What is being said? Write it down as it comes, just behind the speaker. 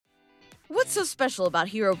What's so special about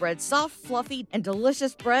Hero Bread's soft, fluffy, and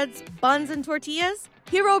delicious breads, buns, and tortillas?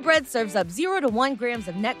 Hero Bread serves up 0 to 1 grams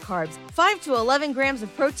of net carbs, 5 to 11 grams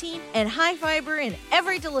of protein, and high fiber in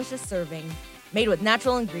every delicious serving. Made with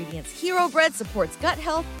natural ingredients, Hero Bread supports gut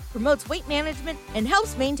health, promotes weight management, and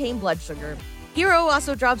helps maintain blood sugar. Hero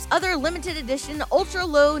also drops other limited edition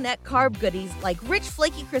ultra-low net carb goodies like rich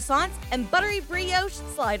flaky croissants and buttery brioche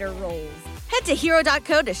slider rolls. Head to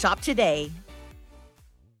hero.co to shop today.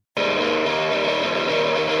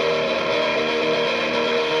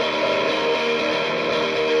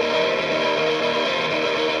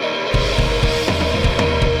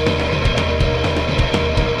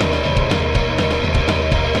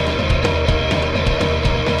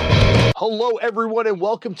 Hello, everyone, and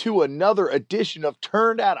welcome to another edition of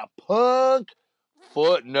Turned Out a Punk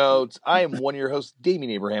Footnotes. I am one of your hosts,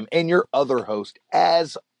 Damian Abraham, and your other host,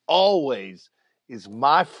 as always, is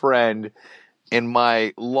my friend and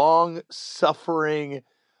my long-suffering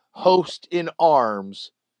host in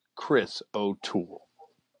arms, Chris O'Toole.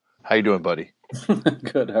 How you doing, buddy?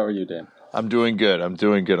 Good. How are you, Dan? I'm doing good. I'm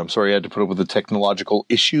sorry I had to put up with the technological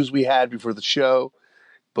issues we had before the show,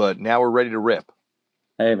 but now we're ready to rip.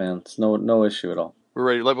 Hey, man, it's no issue at all. We're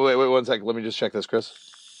ready. Wait 1 second. Let me just check this, Chris.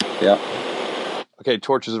 Yeah. Okay,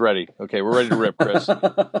 torch is ready. Okay, we're ready to rip, Chris.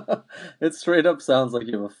 It straight up sounds like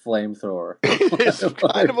you have a flamethrower. It's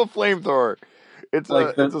kind of a flamethrower. It's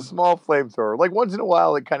a small flamethrower. Like once in a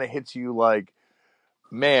while, it kind of hits you like,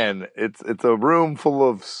 man, it's a room full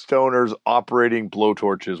of stoners operating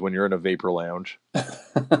blowtorches when you're in a vapor lounge.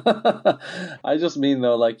 I just mean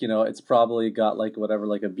though, like, you know, it's probably got like whatever,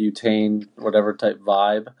 like a butane, whatever type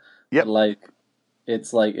vibe. Yep. But, like,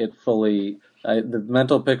 it's like it fully. The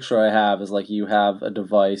mental picture I have is like you have a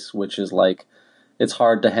device which is like it's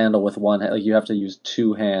hard to handle with one hand. Like you have to use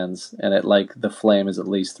two hands, and it like the flame is at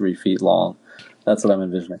least 3 feet long. That's what I'm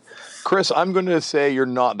envisioning. Chris, I'm going to say you're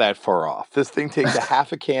not that far off. This thing takes a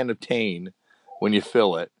half a can of Tane when you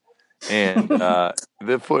fill it, and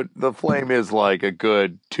the flame is like a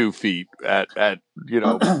good 2 feet at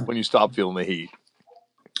when you stop feeling the heat.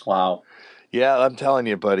 Wow. Yeah, I'm telling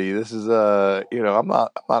you, buddy. This is I'm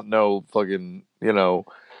not no fucking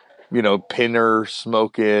pinner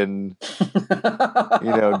smoking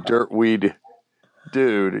dirt weed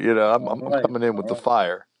dude. I'm coming in with the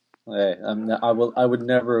fire. Hey, I would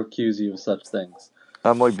never accuse you of such things.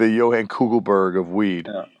 I'm like the Johann Kugelberg of weed.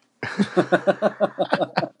 Yeah.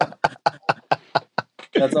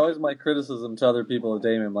 That's always my criticism to other people of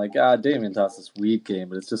Damien. I'm like, Damien does this weed game,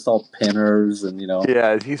 but it's just all pinners and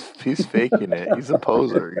Yeah, he's faking it. He's a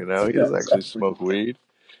poser, He doesn't actually smoke weed.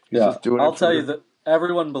 He's just doing I'll tell you that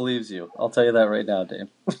everyone believes you. I'll tell you that right now, Dame.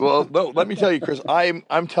 Well, no, let me tell you, Chris.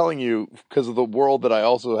 I'm telling you because of the world that I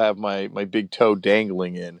also have my big toe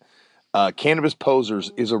dangling in. Cannabis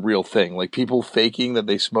posers is a real thing. Like people faking that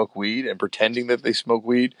they smoke weed and pretending that they smoke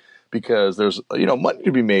weed because there's money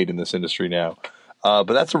to be made in this industry now. But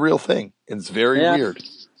that's a real thing. It's very weird.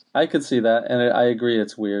 I could see that, and I agree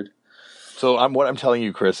it's weird. So what I'm telling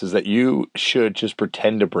you, Chris, is that you should just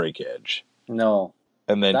pretend to break edge. No.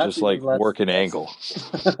 And then just like work an angle.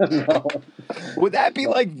 No. Would that be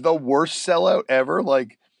like the worst sellout ever?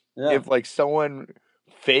 Like if like someone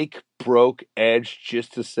fake broke edge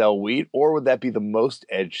just to sell weed, or would that be the most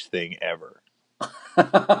edge thing ever?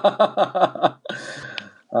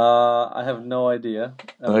 I have no idea.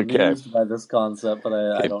 I'm amused by this concept, but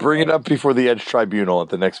I don't bring know. it up before the Edge Tribunal at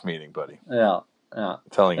the next meeting, buddy. Yeah. I'm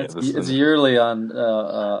telling you. It's yearly on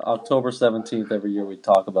October 17th every year we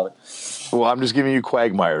talk about it. Well, I'm just giving you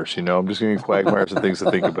quagmires, I'm just giving you quagmires and things to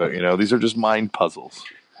think about, These are just mind puzzles.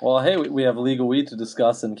 Well, hey, we have legal weed to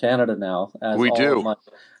discuss in Canada now. As we do.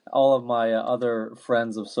 All of my other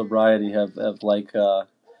friends of sobriety have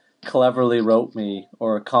cleverly wrote me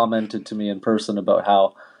or commented to me in person about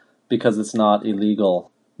how, because it's not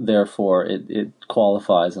illegal, therefore it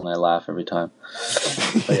qualifies, and I laugh every time.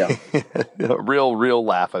 But yeah. real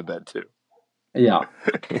laugh, I bet too. Yeah.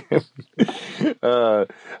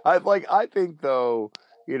 I think though,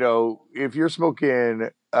 if you're smoking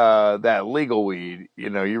that legal weed,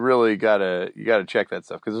 you really gotta check that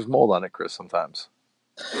stuff because there's mold on it, Chris, sometimes.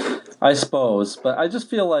 I suppose, but I just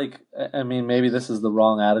feel like, I mean, maybe this is the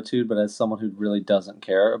wrong attitude, but as someone who really doesn't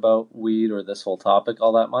care about weed or this whole topic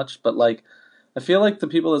all that much, but like, I feel like the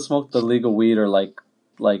people that smoke the legal weed are like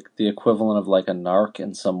the equivalent of like a narc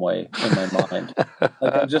in some way in my mind.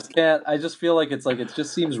 Like I just feel like it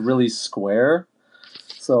just seems really square.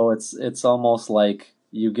 So it's almost like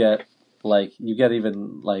you get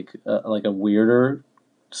even like a weirder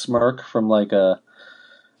smirk from like an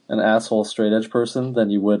asshole straight edge person than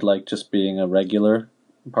you would like just being a regular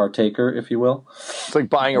partaker, if you will. It's like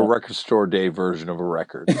buying a record store day version of a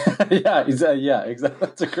record. Yeah, exactly.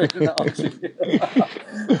 That's a great analogy.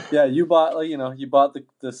 Yeah, you bought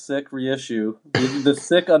the sick reissue, the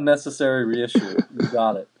sick unnecessary reissue. You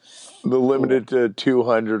got it. The limited to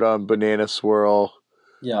 200 on Banana Swirl.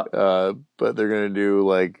 Yeah. But they're gonna do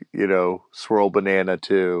like Swirl Banana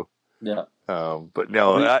too. Yeah. But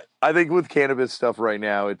no, I think with cannabis stuff right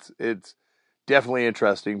now, it's definitely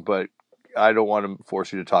interesting, but I don't want to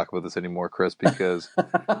force you to talk about this anymore, Chris, because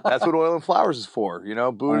that's what Oil and Flowers is for.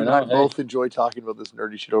 Buddha and I both enjoy talking about this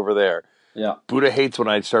nerdy shit over there. Yeah. Buddha hates when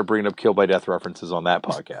I start bringing up Kill by Death references on that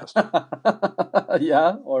podcast.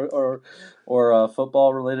 Yeah, or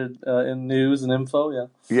football related in news and info. Yeah.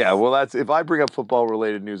 Yeah, well, that's if I bring up football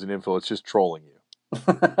related news and info, it's just trolling you.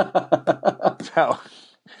 So,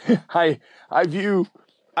 I do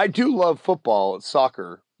love football,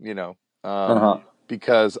 soccer,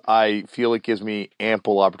 because I feel it gives me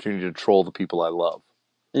ample opportunity to troll the people I love.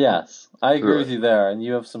 Yes, I agree with you there, and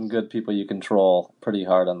you have some good people you control pretty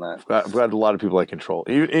hard on that. I've got a lot of people I control,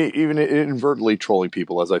 even inadvertently trolling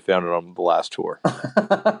people, as I found it on the last tour.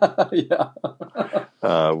 Yeah,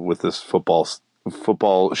 with this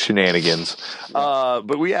football shenanigans. But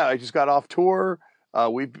I just got off tour.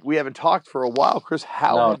 We haven't talked for a while, Chris.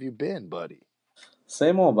 How have you been, buddy?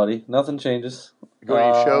 Same old, buddy. Nothing changes. Go to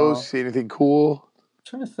any shows? See anything cool? I'm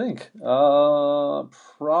trying to think.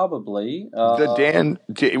 Probably.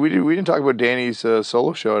 We didn't talk about Danny's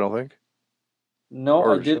solo show, I don't think.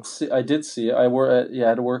 No, I did see it. I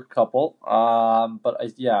had to work a couple. But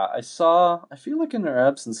I saw. I feel like in their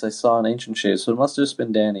absence, I saw an Ancient Shades, so it must have just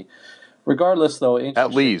been Danny. Regardless, though,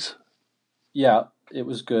 at Lee's. Yeah, it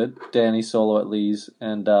was good. Danny solo at Lee's,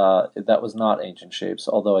 and that was not Ancient Shapes.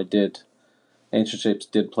 Although Ancient Shapes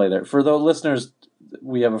did play there. For the listeners,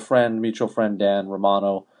 we have a mutual friend, Dan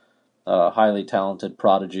Romano, highly talented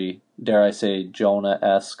prodigy, dare I say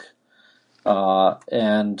Jonah-esque,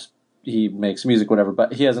 and he makes music, whatever.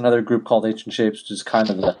 But he has another group called Ancient Shapes, which is kind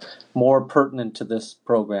of more pertinent to this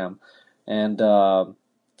program, and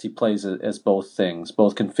he plays it as both things,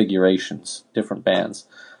 both configurations, different bands.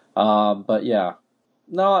 But yeah,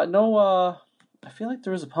 no. I feel like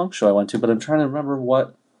there was a punk show I went to, but I'm trying to remember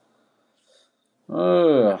what.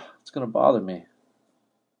 It's gonna bother me.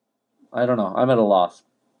 I don't know. I'm at a loss.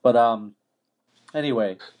 But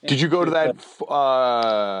anyway. Did you go to that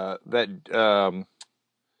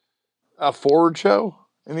Forward show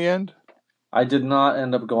in the end? I did not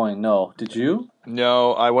end up going. No. Did you?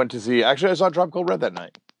 No, I went to see. Actually, I saw Drop Cold Red that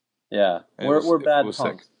night. Yeah, we're bad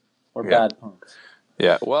punks. We're bad punks.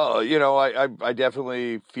 Yeah. Well, I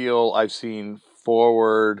definitely feel I've seen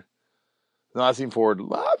Forward. No, I've seen Forward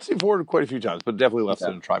quite a few times, but definitely less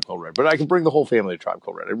than Tribe Called Red. But I can bring the whole family to Tribe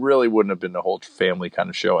Called Red. It really wouldn't have been the whole family kind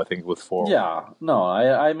of show, I think, with Forward. Yeah, no,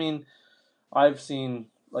 I mean, I've seen,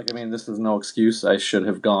 this is no excuse. I should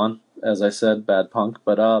have gone, as I said, bad punk.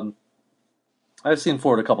 But I've seen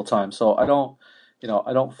Forward a couple times, so I don't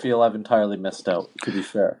feel I've entirely missed out, to be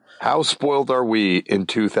fair. How spoiled are we in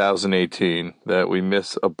 2018 that we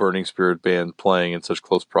miss a Burning Spirit band playing in such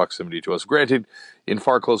close proximity to us? Granted, in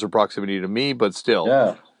far closer proximity to me, but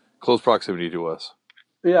still, close proximity to us.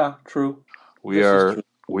 Yeah, true. We are,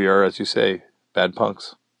 as you say, bad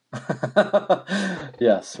punks.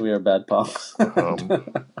 Yes, we are bad punks.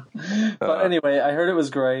 But anyway, I heard it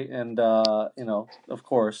was great, and of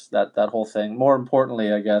course, that whole thing. More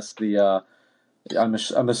importantly, I guess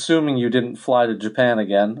I'm assuming you didn't fly to Japan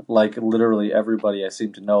again, like literally everybody I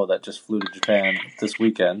seem to know that just flew to Japan this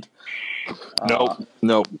weekend.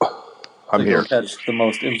 Nope. I'm here. Catch the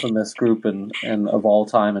most infamous group in of all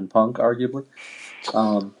time in punk, arguably.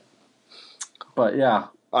 But yeah,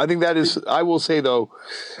 I think that is. I will say though,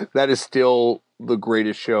 that is still the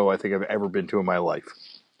greatest show I think I've ever been to in my life.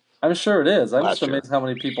 I'm sure it is. I'm just amazed how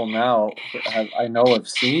many people now have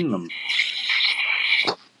seen them.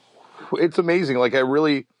 It's amazing.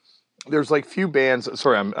 There's few bands.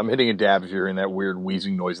 Sorry, I'm hitting a dab if you're hearing that weird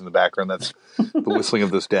wheezing noise in the background. That's the whistling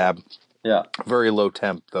of this dab. Yeah. Very low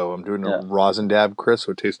temp though. I'm doing a rosin dab, Chris,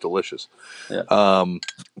 so it tastes delicious. Yeah.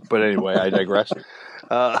 But anyway, I digress.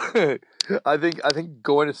 I think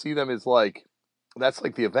going to see them is that's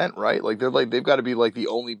the event, right? They've got to be the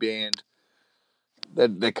only band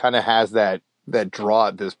that kind of has that draw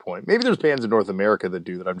at this point. Maybe there's bands in North America that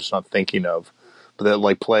do that I'm just not thinking of. But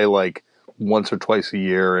that play once or twice a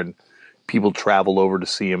year, and people travel over to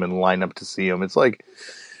see them and line up to see them. It's there's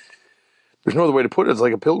no other way to put it. It's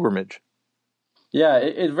like a pilgrimage. Yeah,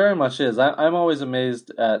 it very much is. I'm always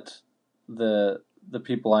amazed at the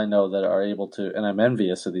people I know that are able to, and I'm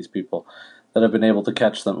envious of these people that have been able to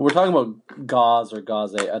catch them. We're talking about gauze or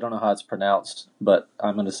gauze. I don't know how it's pronounced, but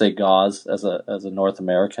I'm going to say gauze as a North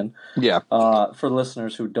American. Yeah. For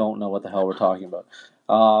listeners who don't know what the hell we're talking about.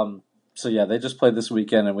 So yeah, they just played this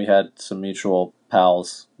weekend, and we had some mutual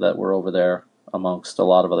pals that were over there amongst a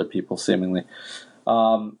lot of other people, seemingly.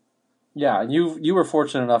 Yeah, and you were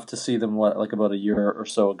fortunate enough to see them like about a year or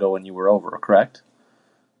so ago when you were over, correct?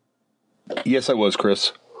 Yes, I was,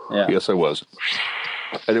 Chris. Yeah. Yes, I was.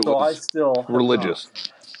 And it So was I still religious.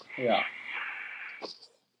 Yeah.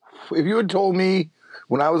 If you had told me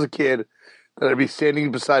when I was a kid that I'd be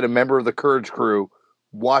standing beside a member of the Courage Crew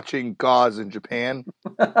watching Gauze in Japan,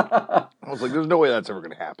 I was like, there's no way that's ever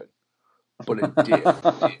going to happen. But it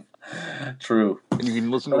did. True. And you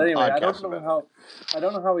can listen But to anyway, a I podcast don't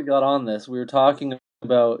about know how we got on this. We were talking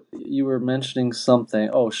about, you were mentioning something.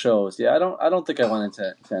 Oh, shows. Yeah, I don't think I went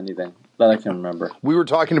into anything that I can remember. it. We were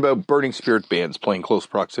talking about Burning Spirit bands playing close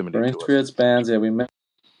proximity Burning to us. Spirits bands. Yeah, we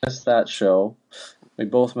missed that show. We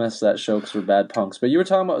both missed that show because we're bad punks. But you were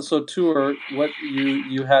talking about, so tour, what,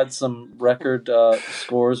 you had some record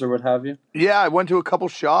scores or what have you? Yeah, I went to a couple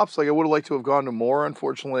shops. Like, I would have liked to have gone to more.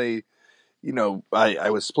 Unfortunately, I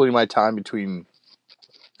was splitting my time between,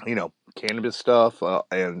 cannabis stuff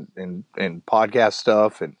and podcast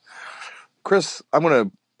stuff. And Chris, I'm going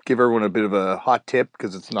to give everyone a bit of a hot tip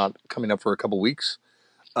because it's not coming up for a couple weeks.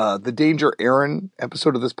 The Danger Aaron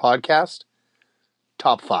episode of this podcast,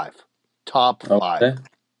 top 5. Top 5.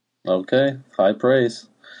 Okay. High praise.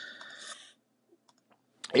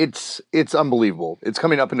 It's unbelievable. It's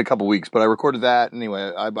coming up in a couple weeks, but I recorded that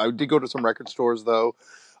anyway. I did go to some record stores though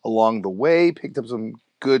along the way, picked up some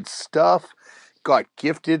good stuff, got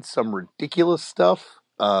gifted some ridiculous stuff.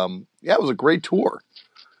 Yeah, it was a great tour.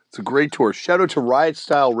 It's a great tour. Shout out to Riot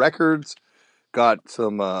Style Records. Got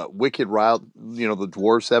some wicked Riot, the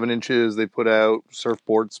Dwarf 7 inches they put out,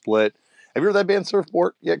 Surfboard Split. Have you heard that band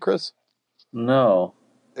Surfboard yet, Chris? No.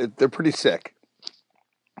 They're pretty sick.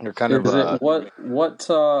 They're kind Is of it what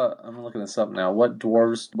I'm looking this up now. Which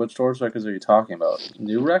Dwarves records are you talking about?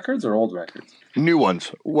 New records or old records? new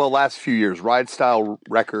ones. Well, last few years, Riot Style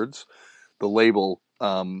Records, the label,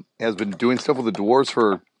 has been doing stuff with the Dwarves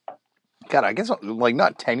for, God, I guess like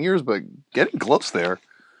not 10 years, but getting close there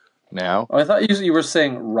now. Oh, I thought you were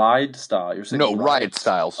saying Ride Style. You're saying No, Riot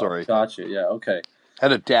Style. Sorry, gotcha. Yeah, okay.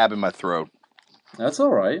 had a dab in my throat. That's all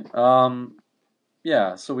right.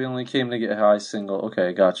 Yeah. So we only came to get high single.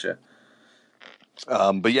 Okay, gotcha.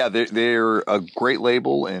 But yeah, they're a great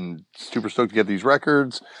label and super stoked to get these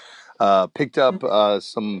records. Picked up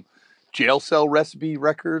some Jail Cell Recipe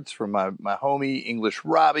records from my homie English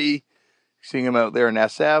Robbie. Seeing him out there in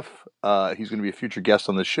SF. He's going to be a future guest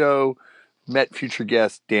on the show. Met future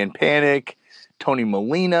guest Dan Panic, Tony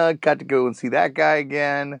Molina. Got to go and see that guy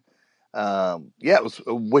again. Yeah, it was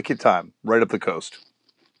a wicked time right up the coast.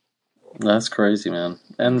 That's crazy, man.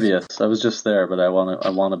 Envious. I was just there, but I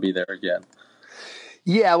want to be there again.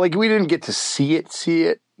 Yeah, like we didn't get to see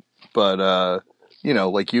it, but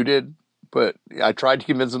like you did. But I tried to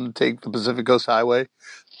convince them to take the Pacific Coast Highway,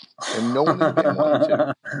 and no one in the band wanted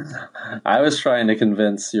to. I was trying to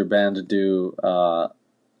convince your band to do.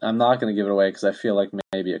 I'm not going to give it away because I feel like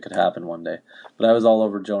maybe it could happen one day. But I was all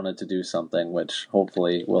over Jonah to do something, which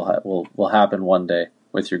hopefully will happen one day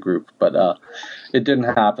with your group. But it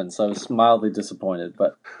didn't happen, so I was mildly disappointed.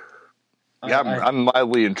 But yeah, I'm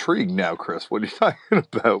mildly intrigued now, Chris. What are you talking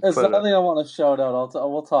about? There's something I want to shout out.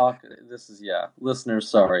 We'll talk. This is listeners.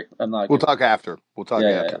 Sorry, I'm not. We'll talk after. We'll talk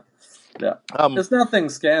after. Yeah. It's nothing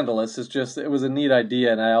scandalous. It's just it was a neat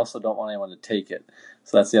idea, and I also don't want anyone to take it.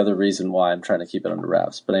 So that's the other reason why I'm trying to keep it under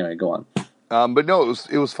wraps. But anyway, go on. But no,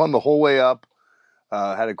 it was fun the whole way up.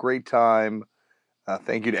 Had a great time.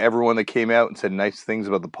 Thank you to everyone that came out and said nice things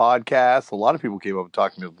about the podcast. A lot of people came up and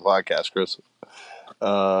talked to me about the podcast, Chris.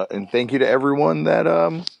 And thank you to everyone that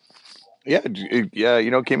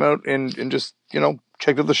came out and just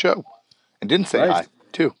checked out the show and didn't say hi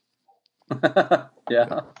too.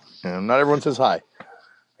 Yeah. Not everyone says hi.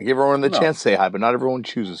 I give everyone the chance to say hi, but not everyone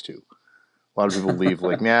chooses to. A lot of people leave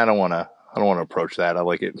like, man, I don't want to approach that. I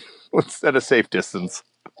like it. Let's at a safe distance.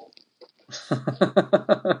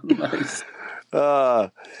 Nice.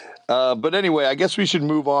 But anyway, I guess we should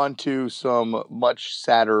move on to some much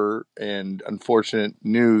sadder and unfortunate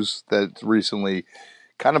news that's recently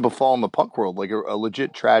kind of befallen the punk world, like a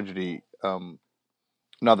legit tragedy.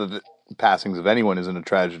 Not that the passings of anyone isn't a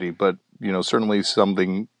tragedy, but certainly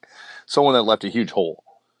someone that left a huge hole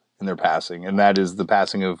in their passing, and that is the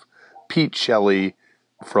passing of Pete Shelley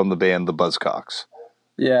from the band The Buzzcocks.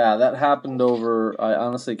 Yeah, that happened over, I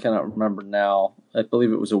honestly cannot remember now. I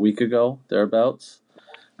believe it was a week ago, thereabouts.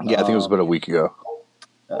 Yeah, I think it was about a week ago.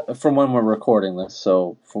 from when we're recording this.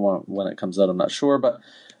 So from when it comes out, I'm not sure, but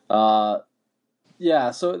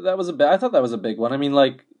yeah. So that was I thought that was a big one. I mean,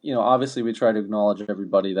 like, obviously we try to acknowledge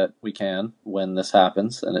everybody that we can when this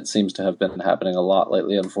happens, and it seems to have been happening a lot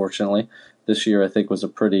lately. Unfortunately, this year I think was a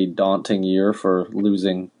pretty daunting year for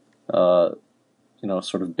losing, sort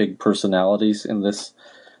of big personalities in this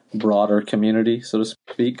broader community, so to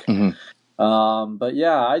speak. Mm-hmm. But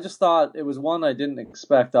yeah, I just thought it was one I didn't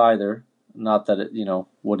expect either. Not that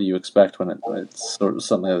what do you expect when it's sort of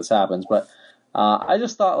something that happens? But I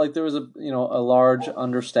just thought like there was a large,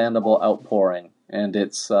 understandable outpouring, and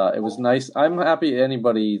it was nice. I'm happy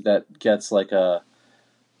anybody that gets like a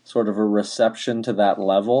sort of a reception to that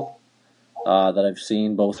level that I've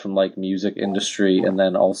seen, both from like music industry and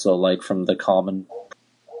then also like from the common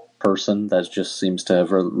person that just seems to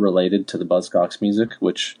have related to the Buzzcocks music,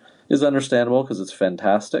 which is understandable because it's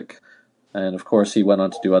fantastic. And of course, he went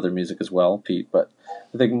on to do other music as well, Pete. But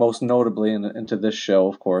I think most notably into this show,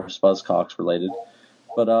 of course, Buzzcocks related.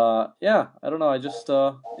 But yeah, I don't know. I just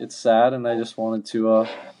it's sad, and I just wanted to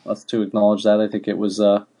us to acknowledge that. I think it was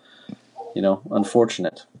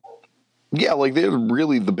unfortunate. Yeah, like they're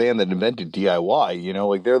really the band that invented DIY.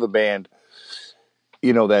 Like they're the band,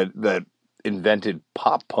 that invented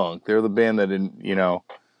pop punk. They're the band that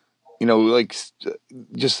like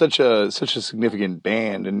just such a significant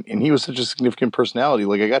band, and he was such a significant personality.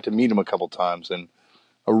 Like I got to meet him a couple times, and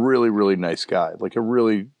a really, really nice guy, like a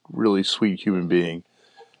really, really sweet human being,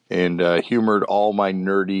 and humored all my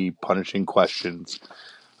nerdy, punishing questions.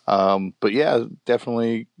 But yeah,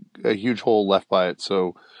 definitely a huge hole left by it.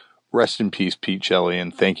 So rest in peace, Pete Shelley,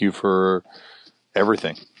 and thank you for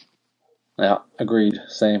everything. Yeah, agreed.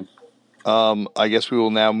 Same. I guess we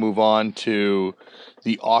will now move on to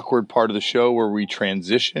the awkward part of the show where we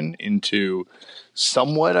transition into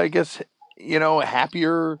somewhat, I guess,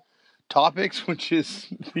 happier topics, which is,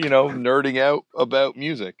 nerding out about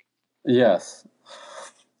music. Yes.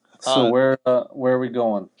 So where are we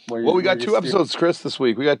going? We got two episodes, Chris, this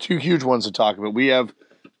week. We got two huge ones to talk about. We have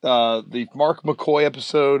the Mark McCoy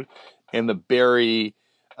episode and the Barry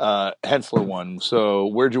Henssler one. So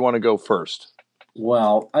where'd you want to go first?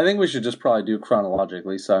 Well, I think we should just probably do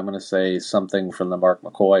chronologically. So I'm going to say something from the Mark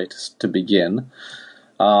McCoy to begin.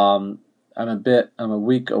 I'm a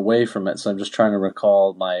week away from it, so I'm just trying to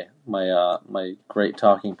recall my great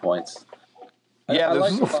talking points. Yeah,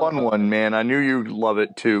 this is a fun one, man. I knew you'd love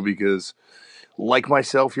it too because, like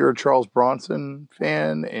myself, you're a Charles Bronson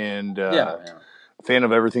fan and fan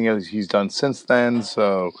of everything he's done since then.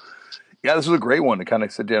 So, yeah, this was a great one to kind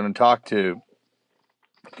of sit down and talk to,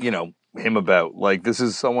 him about. Like, this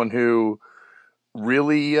is someone who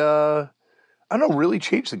really, really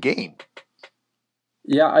changed the game.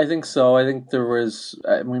 Yeah, I think so. I think there was,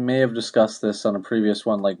 we may have discussed this on a previous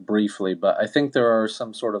one, like briefly, but I think there are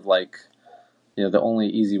some sort of like, the only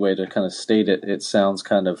easy way to kind of state it, it sounds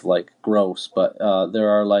kind of like gross, but there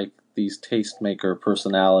are like these tastemaker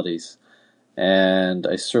personalities. And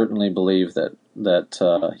I certainly believe that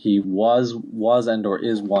he was and or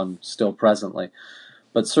is one still presently.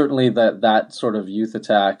 But certainly that sort of youth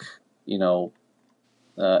attack,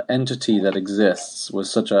 entity that exists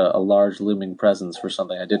was such a large looming presence for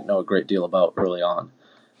something I didn't know a great deal about early on.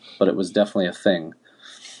 But it was definitely a thing.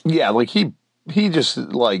 Yeah, like he just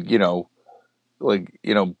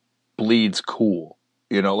bleeds cool.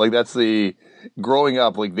 Like that's the growing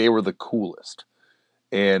up, like they were the coolest.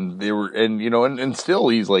 And they were, and still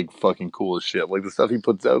he's like fucking cool as shit. Like the stuff he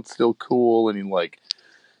puts out still cool, and he like,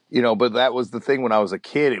 but that was the thing when I was a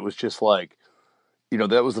kid. It was just like,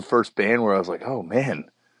 that was the first band where I was like, oh man,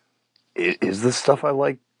 is this stuff I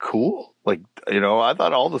like cool? Like, I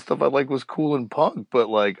thought all the stuff I liked was cool in punk, but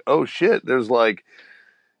like, oh shit, there's like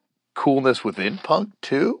coolness within punk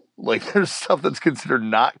too. Like there's stuff that's considered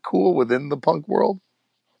not cool within the punk world.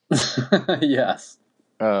 Yes.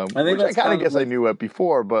 I kind of guess I knew it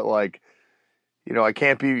before, but like, I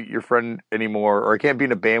can't be your friend anymore, or I can't be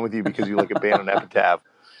in a band with you because you like a band on Epitaph.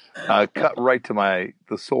 Cut right to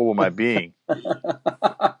the soul of my being.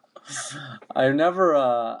 It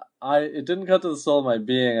didn't cut to the soul of my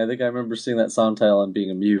being. I think I remember seeing that song title and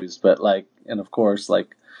being amused, but like, and of course,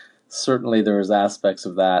 like, certainly there was aspects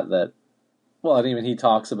of that. Well, and even he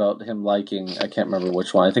talks about him liking, I can't remember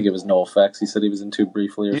which one. I think it was NoFX. He said he was into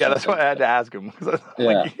briefly. Or something. That's why I had to ask him.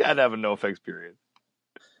 Like, he had to have a NoFX period.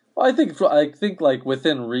 Well, I think like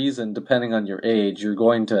within reason, depending on your age, you're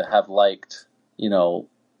going to have liked,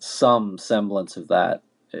 some semblance of that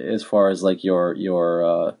as far as like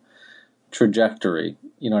your trajectory.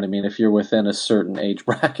 You know what I mean? If you're within a certain age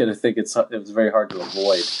bracket, I think it's very hard to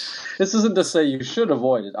avoid. This isn't to say you should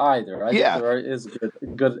avoid it either. I think there is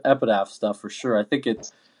good epitaph stuff for sure. I think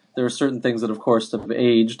there are certain things that, of course, have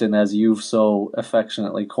aged, and as you've so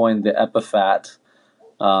affectionately coined, the epiphat,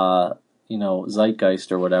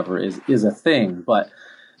 zeitgeist or whatever is a thing. But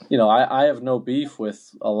I have no beef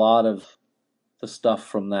with a lot of the stuff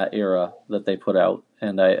from that era that they put out,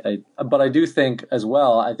 and but I do think as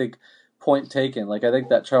well. I think point taken. Like I think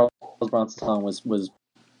that Charles Bronson song was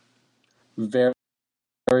very,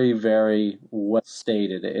 very, very well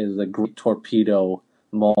stated. It is a great torpedo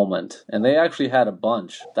moment, and they actually had a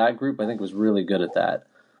bunch. That group, I think, was really good at that.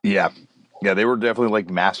 Yeah, they were definitely like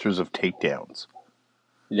masters of takedowns.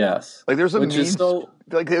 Yes, like there's a means,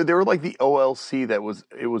 like they were like the OLC that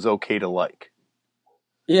it was okay to like.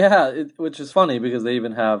 Yeah, which is funny because they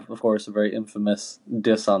even have, of course, a very infamous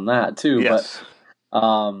diss on that too. Yes.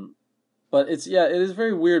 But it is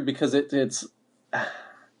very weird because it's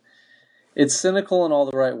cynical in all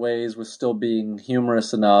the right ways, with still being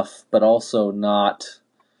humorous enough, but also not.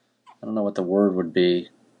 I don't know what the word would be.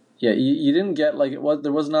 Yeah, you didn't get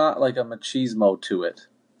there was not like a machismo to it.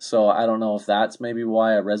 So I don't know if that's maybe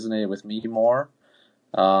why it resonated with me more.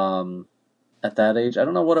 At that age, I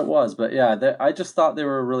don't know what it was, but yeah, I just thought they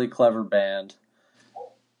were a really clever band.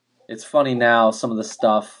 It's funny now, some of the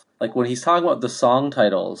stuff, like when he's talking about the song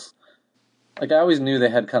titles, like I always knew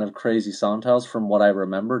they had kind of crazy song titles from what I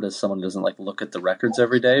remembered, as someone who doesn't like look at the records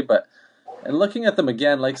every day, and looking at them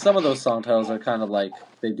again, like some of those song titles are kind of like,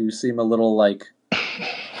 they do seem a little like,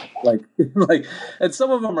 and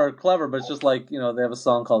some of them are clever, but it's just like, they have a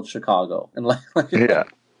song called Chicago, and yeah,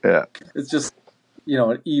 it's just,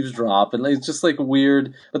 an eavesdrop, and it's just like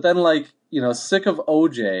weird. But then Sick of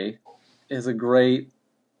OJ is a great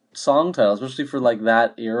song title, especially for like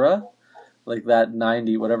that era, like that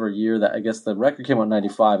 90 whatever year that I guess the record came out in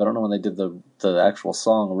 95. I don't know when they did the actual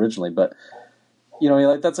song originally, but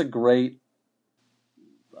that's a great,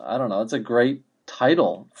 I don't know, it's a great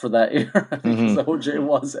title for that era because OJ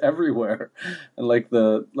was everywhere, and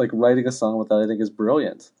writing a song with that I think is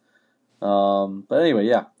brilliant. But anyway,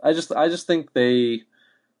 yeah, I just think their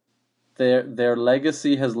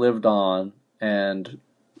legacy has lived on, and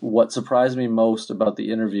what surprised me most about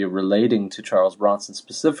the interview relating to Charles Bronson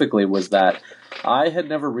specifically was that I had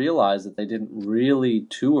never realized that they didn't really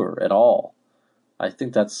tour at all. I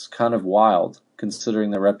think that's kind of wild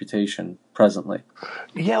considering their reputation presently.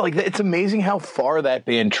 Yeah, it's amazing how far that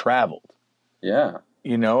band traveled. Yeah.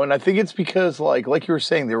 And I think it's because like you were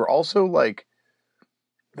saying, they were also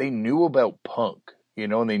they knew about punk,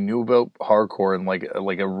 and they knew about hardcore in like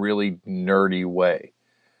a really nerdy way.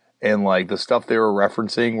 And the stuff they were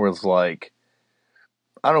referencing was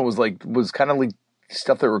I don't know, was kind of like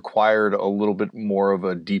stuff that required a little bit more of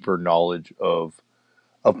a deeper knowledge of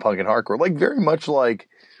punk and hardcore. Like very much like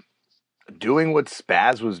doing what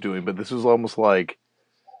Spaz was doing, but this was almost the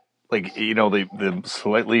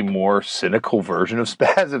slightly more cynical version of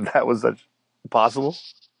Spaz, if that was possible.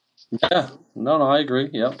 Yeah, no, I agree.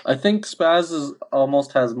 Yeah, I think Spaz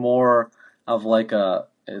almost has more of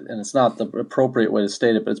and it's not the appropriate way to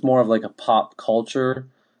state it, but it's more of like a pop culture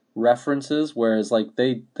references, whereas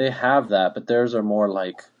they have that, but theirs are more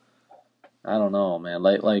like, I don't know, man,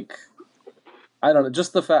 like I don't know,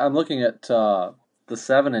 just the fact I'm looking at the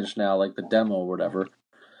 7-inch now, like the demo or whatever,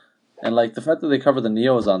 and the fact that they cover the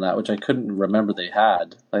Neos on that, which I couldn't remember they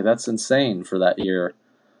had, that's insane for that year.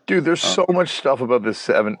 Dude, there's so much stuff about this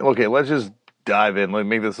 7. Okay, let's just dive in. Let me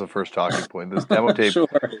make this the first talking point. This demo tape, sure.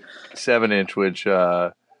 7-inch, which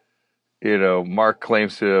Mark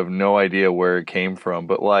claims to have no idea where it came from,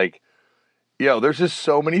 but there's just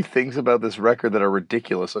so many things about this record that are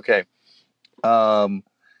ridiculous. Okay, so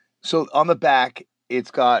on the back,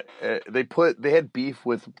 it's got they had beef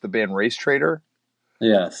with the band Race Trader.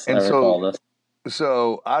 Yes, and I recall this.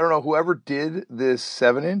 So I don't know whoever did this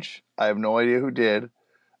 7-inch. I have no idea who did.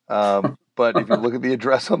 But if you look at the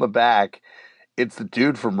address on the back, it's the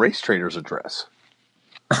dude from Race Trader's address.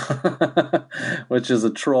 Which is a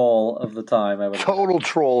troll of the time. Total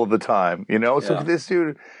troll of the time, So this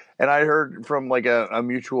dude, and I heard from a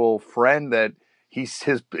mutual friend that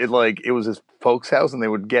it was his folks' house, and they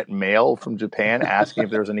would get mail from Japan asking if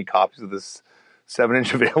there was any copies of this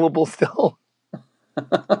 7-inch available still.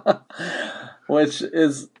 Which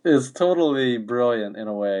is totally brilliant in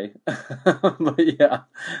a way. But yeah,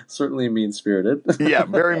 certainly mean-spirited. Yeah,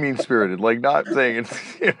 very mean-spirited. Not saying it's,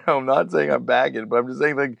 I'm not saying I'm bagging, but I'm just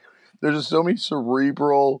saying there's just so many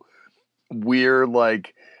cerebral, weird,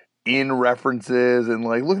 in references, and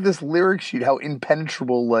look at this lyric sheet, how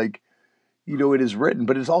impenetrable, it is written,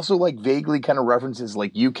 but it's also vaguely kind of references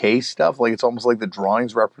UK stuff. It's almost like the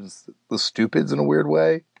drawings reference the Stupids in a weird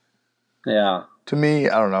way. Yeah. to me.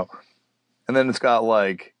 I don't know. And then it's got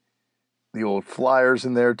like the old Flyers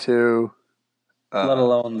in there too. Let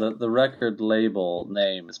alone the record label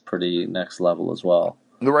name is pretty next level as well.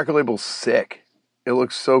 The record label's sick. It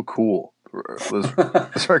looks so cool.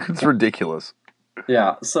 This record's ridiculous.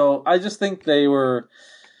 Yeah, so I just think they were,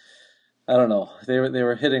 I don't know, they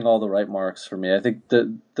were hitting all the right marks for me. I think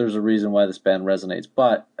that there's a reason why this band resonates.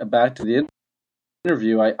 But back to the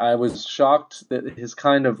interview, I was shocked that his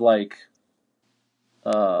kind of like,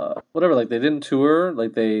 whatever, like they didn't tour,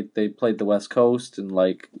 like they played the West Coast, and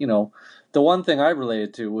like, you know, the one thing I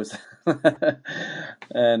related to was,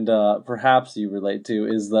 and perhaps you relate to,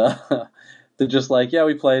 is the just like, yeah,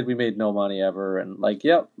 we made no money ever, and like,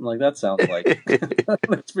 yep, like that sounds like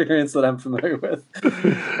an experience that I'm familiar with.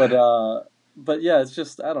 But yeah, it's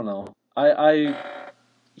just, I don't know.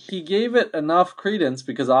 He gave it enough credence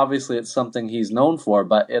because obviously it's something he's known for,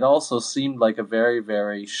 but it also seemed like a very,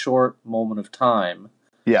 very short moment of time.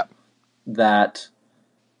 Yeah. That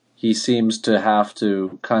he seems to have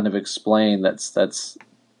to kind of explain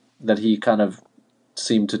that he kind of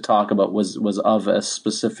seemed to talk about was of a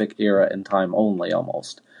specific era and time only,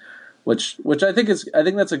 almost. Which I think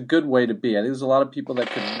that's a good way to be. I think there's a lot of people that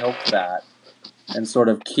can milk that and sort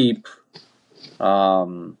of keep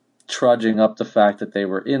trudging up the fact that they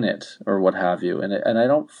were in it or what have you. And I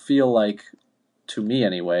don't feel like, to me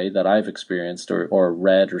anyway, that I've experienced or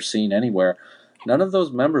read or seen anywhere, none of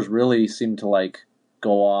those members really seem to like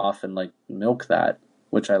go off and like milk that,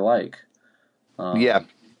 which I like. Yeah,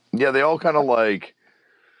 they all kind of like,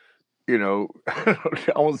 you know,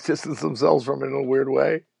 almost distance themselves from it in a weird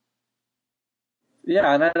way.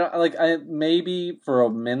 Yeah, and I maybe for a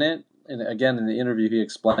minute, and again in the interview he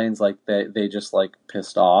explains like they just like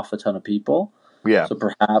pissed off a ton of people. Yeah. So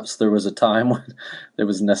perhaps there was a time when there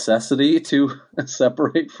was necessity to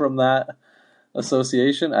separate from that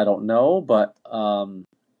association. I don't know, but I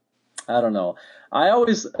don't know.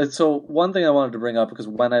 So one thing I wanted to bring up, because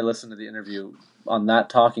when I listened to the interview on that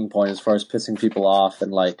talking point, as far as pissing people off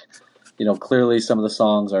and like, you know, clearly some of the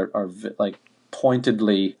songs are like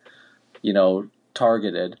pointedly, you know,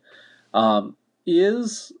 targeted.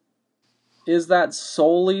 Is that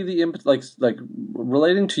solely the input, like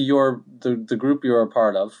relating to the group you're a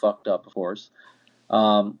part of, Fucked Up, of course?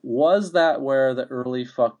 Was that where the early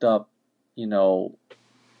Fucked Up, you know,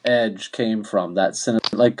 edge came from? That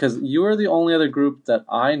like, because you were the only other group that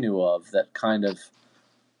I knew of that kind of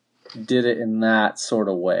did it in that sort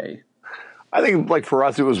of way. I think, like, for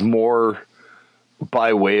us, it was more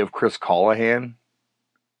by way of Chris Callahan,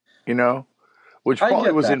 you know, which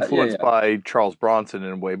probably was influenced by Charles Bronson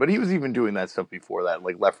in a way, but he was even doing that stuff before that,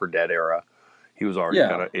 like Left 4 Dead era. He was already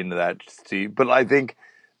kind of into that, Steve. But I think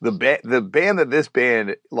the band that this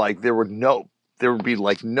band, like, there would be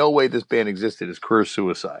like no way this band existed as Career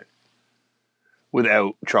Suicide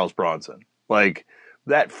without Charles Bronson. Like,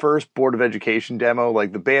 that first Board of Education demo,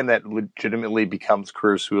 like the band that legitimately becomes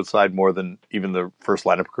Career Suicide more than even the first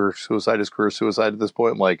line of Career Suicide is Career Suicide at this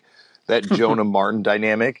point. Like, that Jonah Martin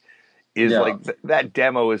dynamic is like, that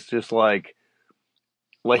demo is just like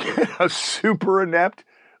a super inept,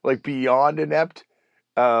 like beyond inept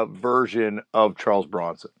version of Charles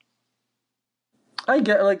Bronson. I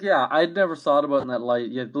get, like, yeah, I'd never thought about it in that light.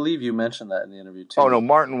 I believe you mentioned that in the interview too. Oh no,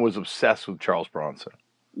 Martin was obsessed with Charles Bronson.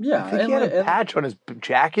 Yeah, I think he had a patch on his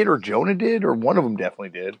jacket, or Jonah did, or one of them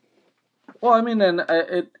definitely did. Well, I mean, and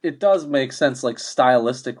it does make sense, like,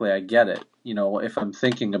 stylistically, I get it. You know, if I'm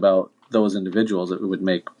thinking about those individuals, it would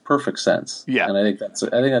make perfect sense. Yeah, and I think that's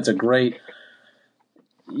a great.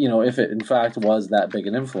 You know, if it in fact was that big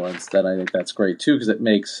an influence, then I think that's great too, because it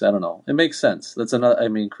makes, I don't know, it makes sense. That's another. I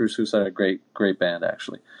mean, Career Suicide, a great band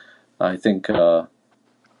actually. I think.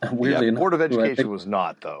 Weirdly enough, Board of Education was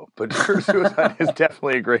not, though, but Career Suicide is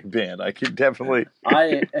definitely a great band. I could definitely.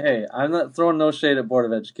 I'm not throwing no shade at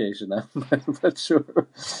Board of Education, but sure.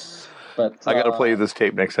 But I got to play you this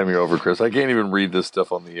tape next time you're over, Chris. I can't even read this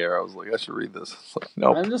stuff on the air. I was like, I should read this. It's like,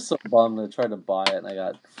 nope. I'm just so bummed. I tried to buy it, and I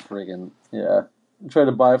got friggin' I tried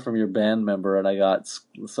to buy it from your band member, and I got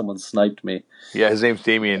someone sniped me. Yeah, his name's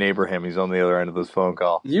Damian Abraham. He's on the other end of this phone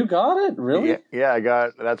call. You got it, really? Yeah.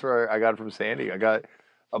 That's where I got it from Sandy. I got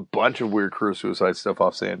a bunch of weird Career Suicide stuff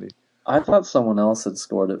off Sandy. I thought someone else had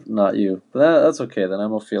scored it, not you. But that's okay, then. I'm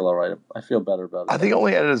going to feel all right. I feel better about it. I think I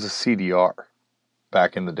only had it as a CDR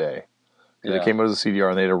back in the day. Yeah. It came out as a CDR,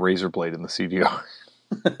 and they had a razor blade in the CDR.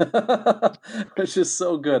 Which is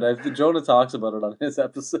so good. Jonah talks about it on his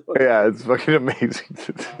episode. Yeah, it's fucking amazing.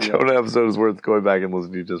 Jonah episode is worth going back and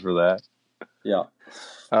listening to just for that. Yeah.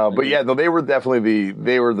 But yeah, no, they were definitely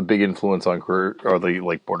the big influence on Career, or the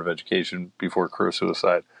like Board of Education before Career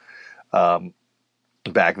Suicide.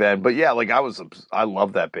 back then. But yeah, like I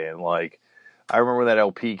love that band. Like I remember when that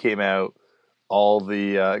LP came out, all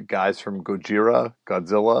the guys from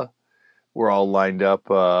Godzilla, were all lined up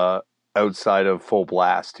outside of Full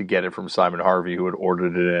Blast to get it from Simon Harvey, who had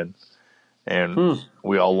ordered it in, and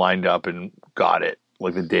we all lined up and got it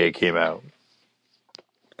like the day it came out.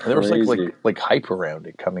 And there was like hype around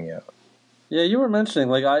it coming out. Yeah, you were mentioning,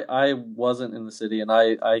 like, I wasn't in the city, and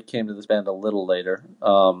I came to this band a little later,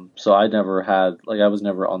 so I never had, like, I was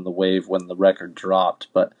never on the wave when the record dropped,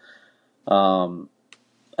 but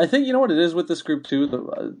I think, you know what it is with this group,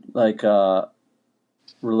 too, like,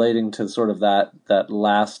 relating to sort of that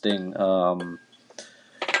lasting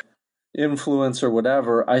influence or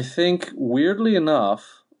whatever, I think, weirdly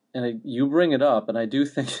enough, and you bring it up, and I do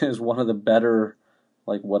think it is one of the better,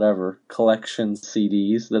 like, whatever, collection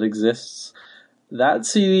CDs that exists. That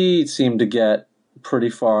CD seemed to get pretty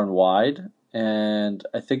far and wide, and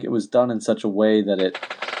I think it was done in such a way that it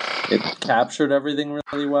captured everything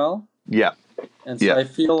really well. Yeah. And so I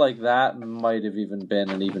feel like that might have even been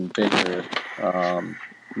an even bigger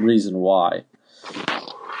reason why.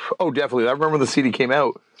 Oh, definitely. I remember when the CD came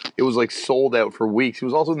out, it was like sold out for weeks. It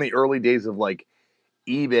was also in the early days of like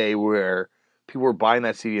eBay, where people were buying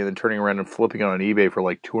that CD and then turning around and flipping it on eBay for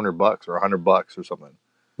like $200 or $100 or something.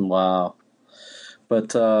 Wow.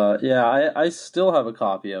 But yeah, I still have a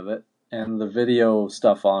copy of it, and the video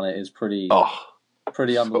stuff on it is pretty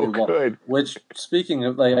unbelievable. So good. Which, speaking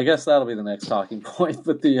of, like, I guess that'll be the next talking point.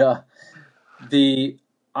 But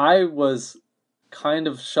I was kind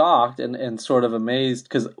of shocked and sort of amazed,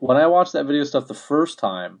 because when I watched that video stuff the first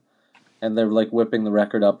time, and they're like whipping the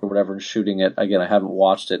record up or whatever and shooting it again, I haven't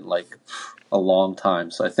watched it in like a long time,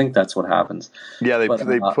 so I think that's what happens. Yeah, they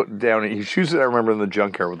put down. He shoots it. I remember in the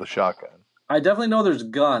junkyard with a shotgun. I definitely know there's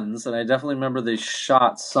guns, and I definitely remember they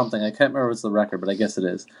shot something. I can't remember if it's the record, but I guess it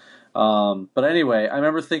is. But anyway, I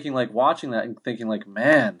remember thinking, like, watching that and thinking, like,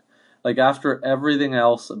 man, like, after everything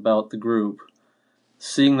else about the group,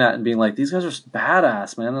 seeing that and being like, these guys are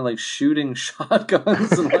badass, man. They're like shooting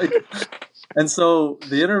shotguns and like, and so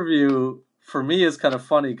the interview for me is kind of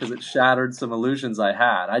funny because it shattered some illusions I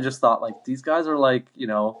had. I just thought, like, these guys are like, you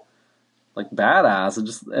know, like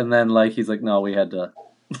badass, and then like he's like, no, we had to.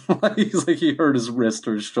 He's like, he hurt his wrist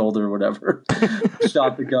or his shoulder or whatever,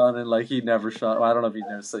 shot the gun, and like he never shot. Well, I don't know if he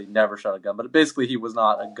never said he never shot a gun, but basically he was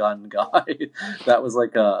not a gun guy. That was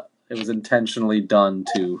like it was intentionally done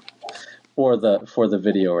for the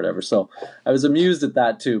video or whatever. So I was amused at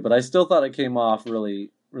that too, but I still thought it came off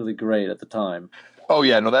really, really great at the time. Oh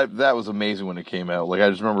yeah, no, that was amazing when it came out. Like I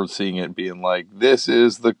just remember seeing it, being like, this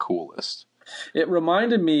is the coolest. It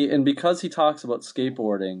reminded me, and because he talks about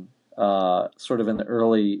skateboarding. Sort of in the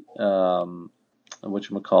early,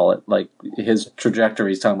 whatchamacallit, like his trajectory,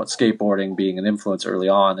 he's talking about skateboarding being an influence early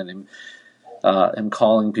on, and him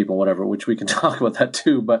calling people, whatever, which we can talk about that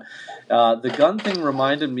too. But the gun thing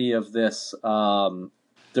reminded me of this.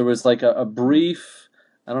 There was like a brief,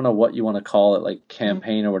 I don't know what you want to call it, like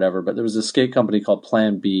campaign or whatever, but there was a skate company called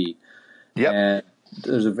Plan B. Yeah. And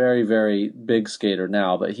there's a very, very big skater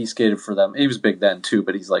now, but he skated for them. He was big then too,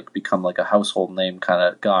 but he's like become like a household name kind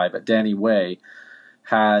of guy. But Danny Way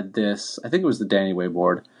had this, I think it was the Danny Way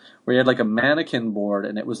board, where he had like a mannequin board,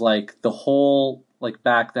 and it was like the whole, like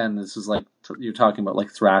back then, this is like, you're talking about like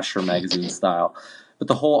Thrasher magazine style. But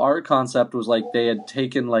the whole art concept was like they had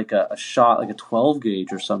taken like a shot, like a 12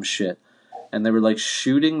 gauge or some shit, and they were like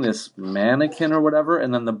shooting this mannequin or whatever,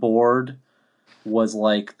 and then the board was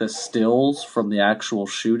like the stills from the actual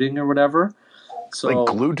shooting or whatever. So like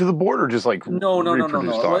glued to the board, or just like no.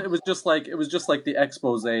 It was just like the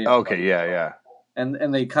expose. Okay, yeah.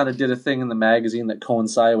 And they kind of did a thing in the magazine that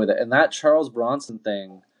coincided with it. And that Charles Bronson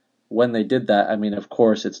thing, when they did that, I mean, of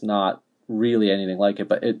course, it's not really anything like it,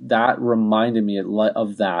 but that reminded me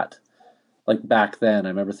of that. Like back then, I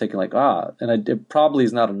remember thinking like, and it probably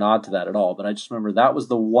is not a nod to that at all, but I just remember that was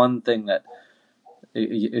the one thing that,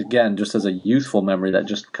 again, just as a youthful memory, that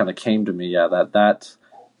just kind of came to me. Yeah, that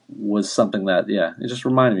was something that, yeah, it just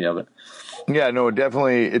reminded me of it. Yeah, no, it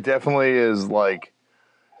definitely is like,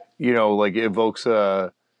 you know, like it evokes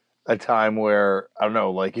a time where, I don't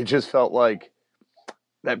know, like it just felt like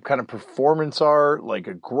that kind of performance art, like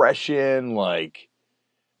aggression, like,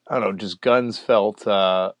 I don't know, just guns felt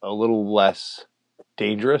a little less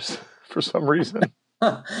dangerous for some reason.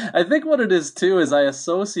 I think what it is too is I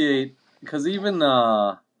associate, because even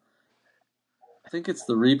I think it's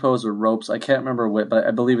the Repos or Ropes, I can't remember which, but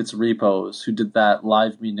I believe it's Repos who did that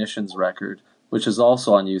Live Munitions record, which is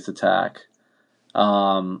also on Youth Attack,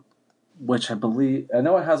 which I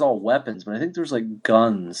know it has all weapons, but I think there's like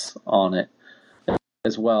guns on it.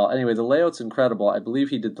 as well. Anyway, the layout's incredible. I believe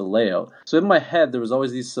he did the layout. So in my head, there was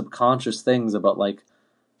always these subconscious things about like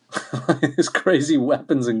these crazy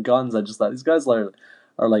weapons and guns. I just thought these guys are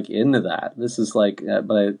like into that. This is like,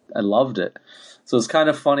 but I loved it. So it's kind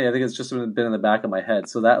of funny. I think it's just been in the back of my head.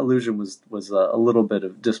 So that illusion was a little bit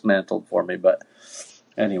of dismantled for me. But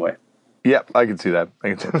anyway. Yeah, I can see that.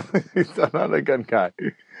 I'm not a gun guy,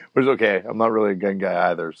 which is okay. I'm not really a gun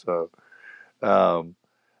guy either. So,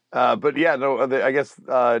 but yeah, no. I guess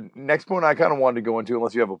next point I kind of wanted to go into,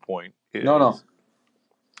 unless you have a point. No.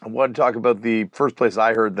 I want to talk about the first place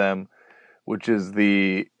I heard them, which is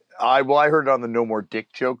I heard it on the No More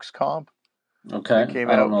Dick Jokes comp. Okay, It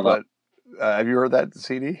came I out, don't know but have you heard that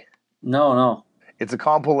CD? No. It's a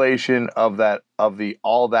compilation of the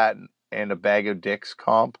All That and a Bag of Dicks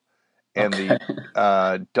comp, and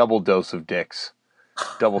the Double Dose of Dicks,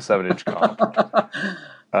 double 7-inch comp.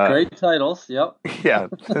 Great titles. Yep. Yeah,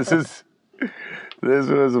 this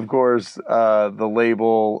was of course the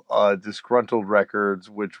label Disgruntled Records,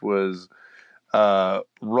 which was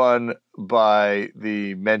run by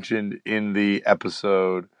the mentioned in the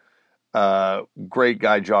episode great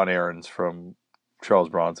guy John Aarons from Charles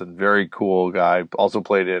Bronson. Very cool guy. Also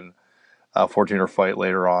played in 14er Fight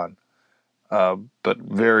later on. But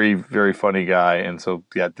very, very funny guy. And so,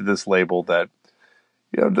 yeah, did this label that,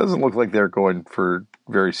 doesn't look like they're going for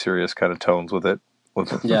very serious kind of tones with it, with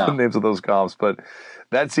the names of those comps. But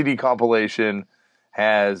that CD compilation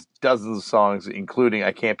has dozens of songs, including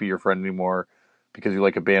I Can't Be Your Friend Anymore Because You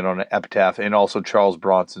Like a Band on an Epitaph, and also Charles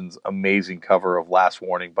Bronson's amazing cover of Last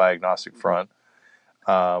Warning by Agnostic Front.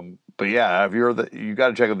 But yeah, have you heard that? You got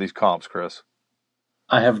to check out these comps, Chris.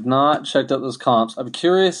 I have not checked out those comps. I'm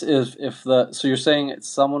curious if so you're saying it's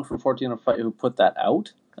someone from 14 Fight who put that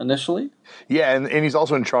out initially? Yeah, and he's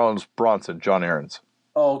also in Charles Bronson, John Aarons.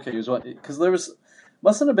 Oh, okay. Because there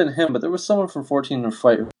mustn't have been him, but there was someone from 14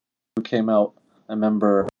 Fight who came out. I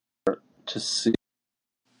remember to see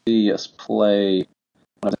us play.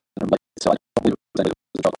 So I don't believe it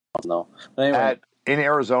was no. But anyway, in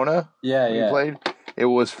Arizona. Yeah. He played. It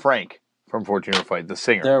was Frank from 14 Fight, the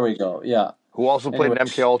singer. There we go. Yeah. Who also played in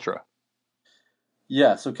MK Ultra.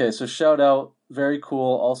 Yes, okay, so shout out, very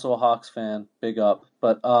cool, also a Hawks fan, big up.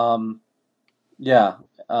 But, yeah,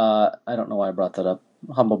 I don't know why I brought that up,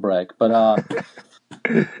 humble brag. But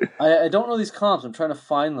I don't know these comps, I'm trying to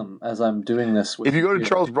find them as I'm doing this. If you go to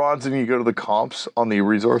Charles Bronson, you go to the comps on the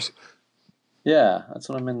resource. Yeah, that's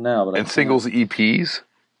what I'm in now. But singles EPs,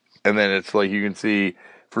 and then it's like you can see,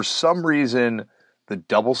 for some reason, the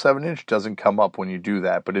double 7-inch doesn't come up when you do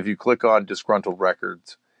that, but if you click on Disgruntled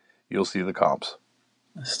Records, you'll see the comps.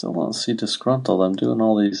 I still don't see Disgruntled. I'm doing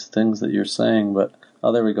all these things that you're saying, but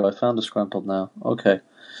there we go. I found Disgruntled now. Okay.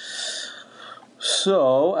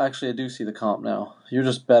 So, actually, I do see the comp now. You're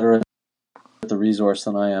just better at the resource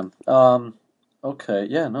than I am. Okay.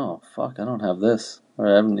 Yeah, no. Fuck, I don't have this. Or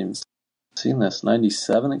I haven't even seen this.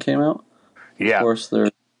 97 it came out? Yeah. Of course,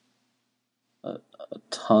 there's a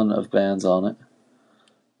ton of bands on it.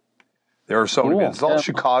 There are so many bands. It's all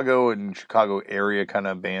Chicago and Chicago area kind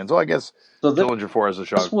of bands. Well, I guess Dillinger 4 has a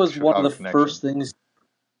Chicago. This was one of the connection. first things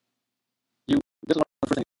you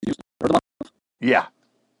used. Yeah.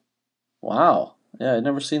 Wow. Yeah, I'd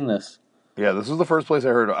never seen this. Yeah, this was the first place I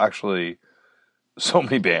heard actually so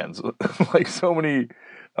many bands. Like so many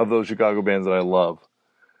of those Chicago bands that I love.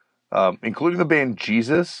 Including the band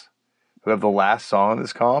Jesus, who have the last song on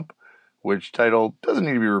this comp, which title doesn't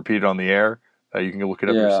need to be repeated on the air. You can look it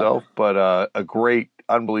up yourself, but a great,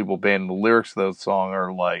 unbelievable band. The lyrics of that song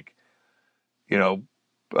are like,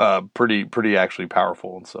 pretty actually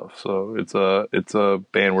powerful and stuff. So it's a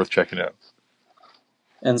band worth checking out.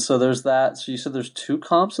 And so there's that. So you said there's two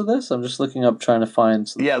comps of this? I'm just looking up trying to find.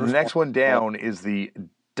 The next one down is the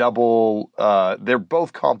double. They're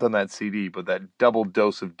both comped on that CD, but that Double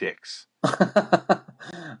Dose of Dicks.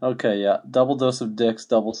 Okay, yeah, Double Dose of Dicks,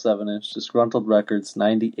 double 7-inch, Disgruntled Records,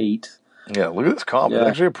 98. Yeah, look at this comp. Yeah. It's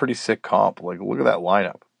actually a pretty sick comp. Like, look at that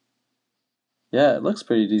lineup. Yeah, it looks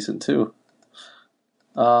pretty decent, too.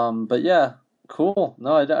 But yeah, cool.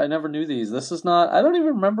 No, I never knew these. This is not... I don't even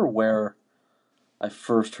remember where I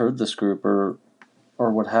first heard this group or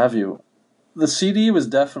what have you. The CD was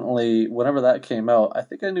definitely... Whenever that came out, I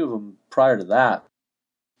think I knew of them prior to that.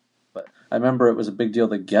 But I remember it was a big deal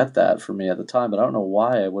to get that for me at the time, but I don't know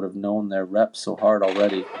why I would have known their rep so hard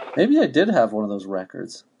already. Maybe I did have one of those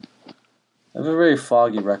records. I have a very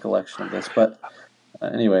foggy recollection of this, but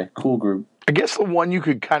anyway, cool group. I guess the one you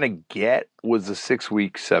could kind of get was the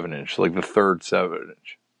 6-week 7-inch, like the third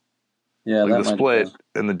 7-inch. Yeah, like the split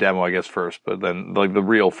in the demo, I guess, first, but then like the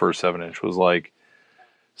real first 7-inch was like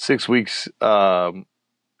 6 weeks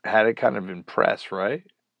had it kind of in press, right?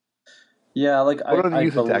 Yeah, like What on the I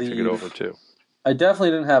youth attack took it over believe too? I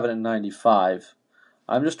definitely didn't have it in '95.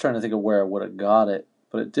 I'm just trying to think of where I would have got it,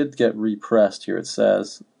 but it did get repressed here. It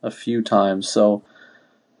says a few times. So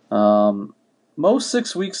most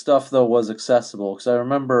 6 week stuff though was accessible because I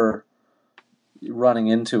remember running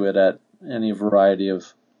into it at any variety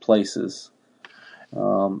of places.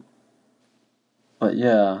 But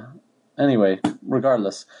yeah. Anyway,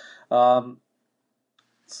 regardless,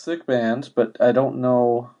 sick band, but I don't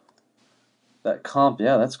know that comp.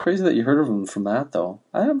 Yeah, that's crazy that you heard of him from that though.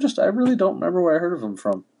 I really don't remember where I heard of him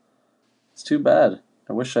from. It's too bad.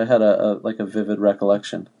 I wish I had a vivid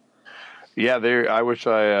recollection. Yeah, I wish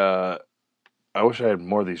I had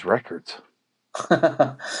more of these records.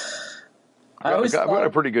 I've got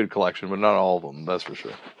a pretty good collection, but not all of them. That's for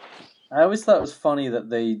sure. I always thought it was funny that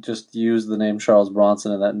they just used the name Charles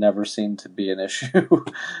Bronson, and that never seemed to be an issue.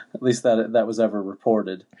 At least that was ever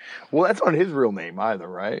reported. Well, that's not his real name either,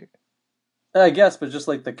 right? I guess, but just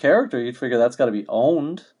like the character, you'd figure that's got to be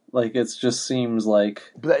owned. Like it just seems like.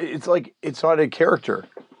 But it's like it's not a character.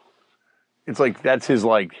 It's like that's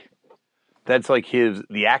the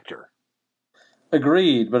actor.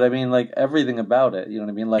 Agreed, but I mean, like everything about it. You know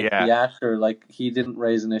what I mean? Like Yeah. the actor, like he didn't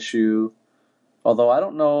raise an issue. Although I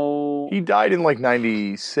don't know. He died in like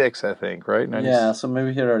 96, I think, right? 90... Yeah, so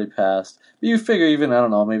maybe he had already passed. But you figure even, I don't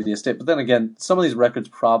know, maybe the estate. But then again, some of these records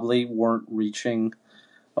probably weren't reaching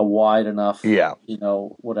a wide enough,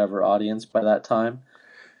 whatever audience by that time.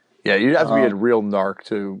 Yeah, you'd have to be a real narc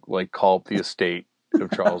to like call up the estate of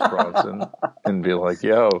Charles Bronson and be like,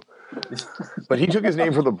 yo. But he took his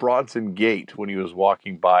name from the Bronson Gate when he was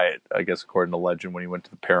walking by it, I guess according to legend, when he went to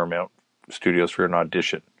the Paramount Studios for an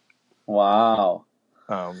audition. Wow.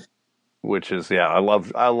 Which is, I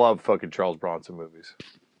love fucking Charles Bronson movies.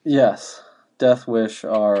 Yes. Death Wish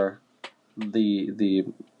are the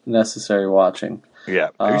necessary watching. Yeah.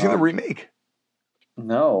 Have you seen the remake?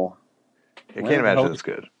 No. I can't imagine it's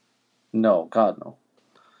good. No, God no.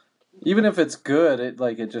 Even if it's good, it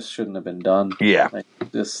just shouldn't have been done. Yeah.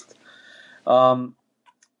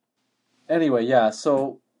 Anyway, yeah,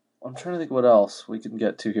 so I'm trying to think what else we can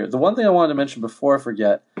get to here. The one thing I wanted to mention before I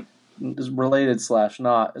forget is related /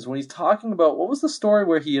 not is when he's talking about what was the story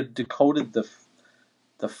where he had decoded the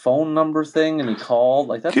phone number thing and he called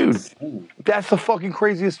that's insane. That's the fucking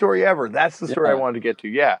craziest story ever. That's the story I wanted to get to.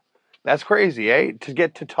 Yeah, that's crazy, eh? To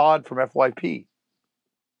get to Todd from FYP.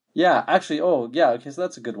 Yeah, actually, okay, so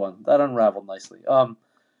that's a good one. That unraveled nicely. So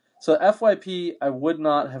FYP, I would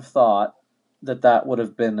not have thought that would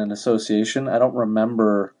have been an association. I don't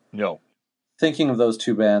remember thinking of those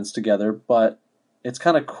two bands together, but it's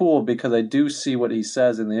kind of cool because I do see what he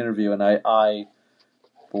says in the interview, and I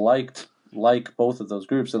liked both of those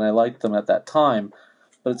groups, and I liked them at that time.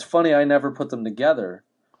 But it's funny, I never put them together.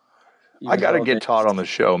 I got to get Todd on the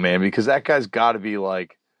show, man, because that guy's got to be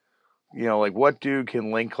like, what dude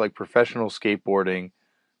can link like professional skateboarding,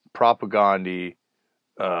 propaganda,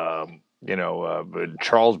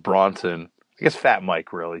 Charles Bronson. I guess Fat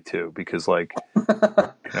Mike really too, because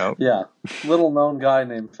yeah, little known guy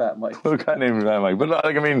named Fat Mike. Little guy named Fat Mike, but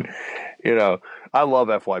I love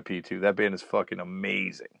FYP too. That band is fucking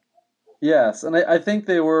amazing. Yes, and I think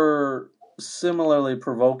they were similarly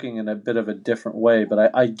provoking in a bit of a different way,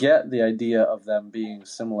 but I get the idea of them being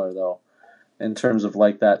similar though, in terms of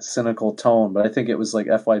like that cynical tone. But I think it was like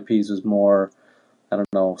FYP's was more, I don't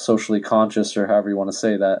know, socially conscious or however you want to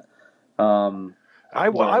say that. I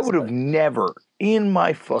would have never in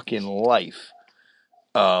my fucking life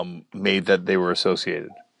made that they were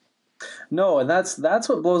associated. No, and that's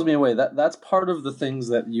what blows me away. That's part of the things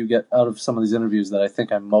that you get out of some of these interviews that I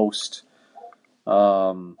think I'm most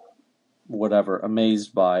amazed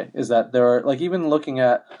by is that there are like even looking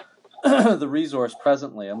at the resource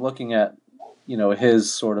presently, I'm looking at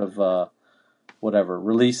his sort of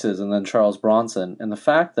releases and then Charles Bronson, and the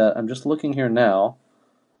fact that I'm just looking here now.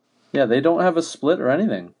 Yeah, they don't have a split or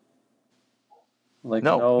anything. Like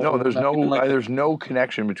there's no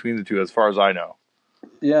connection between the two as far as I know.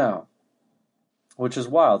 Yeah, which is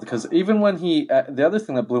wild because even when the other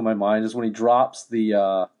thing that blew my mind is when he drops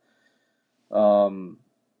the, I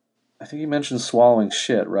think he mentioned swallowing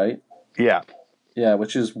shit, right? Yeah. Yeah, who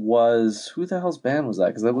the hell's band was that?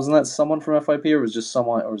 Because wasn't that someone from FIP or was just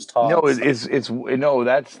someone or was Todd? No, it's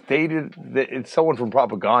someone from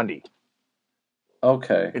Propaganda.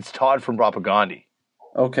 Okay. It's Todd from Propaganda.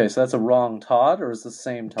 Okay, so that's a wrong Todd, or is the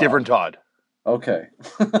same Todd? Different Todd. Okay.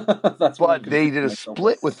 But they did a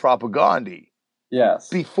split with Propaganda. Yes.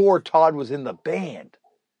 Before Todd was in the band.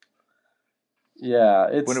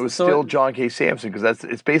 Yeah, when it was still John K. Samson, because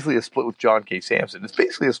it's basically a split with John K. Samson. It's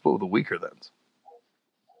basically a split with the Weaker Thans.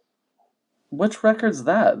 which record's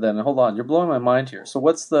that then? Hold on, you're blowing my mind here. So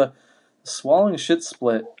what's the swallowing shit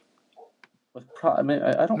split? I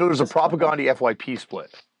don't. No, there's a I don't know. Propaganda FYP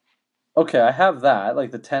split. Okay, I have that.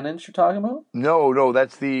 Like the 10-inch you're talking about? No,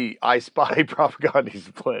 that's the I Spy Propaganda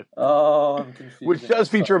split, Oh, I'm which confusing. does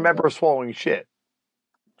Sorry, feature a member yeah. of Swallowing Shit.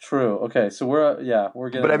 True. Okay, so we're But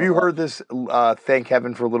getting have a you lot. heard this Thank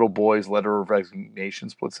Heaven for Little Boys Letter of Resignation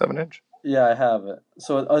split 7-inch? Yeah, I have it.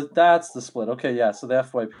 So that's the split. Okay, yeah. So the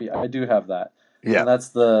FYP, I do have that, Yeah. and that's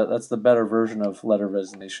the better version of Letter of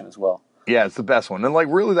Resignation as well. Yeah, it's the best one. And, like,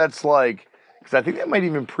 really, that's like, because I think that might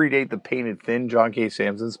even predate the Painted Thin John K.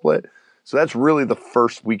 Samson split. So that's really the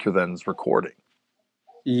first Weaker Than's recording.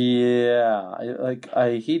 Yeah,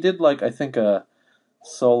 he did like I think a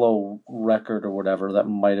solo record or whatever that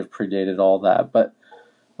might have predated all that, but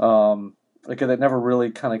like it never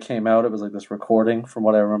really kind of came out. It was like this recording from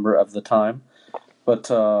what I remember of the time.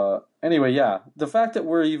 But anyway, yeah, the fact that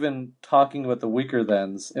we're even talking about the Weaker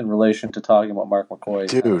Thans in relation to talking about Mark McCoy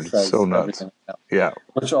kind of Dude, it's so says nuts. everything. Yeah.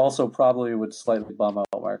 Which also probably would slightly bum out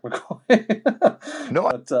Mark McCoy.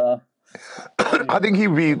 No, But I think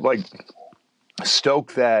he'd be, like,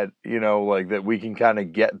 stoked that, like, that we can kind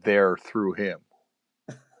of get there through him.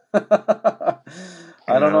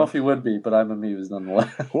 I don't know if he would be, but I'm amused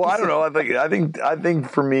nonetheless. Well, I don't know. I think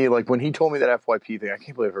for me, like, when he told me that FYP thing, I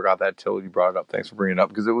can't believe I forgot that till you brought it up. Thanks for bringing it up,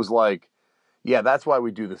 because it was like, yeah, that's why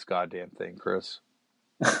we do this goddamn thing, Chris.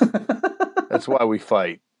 That's why we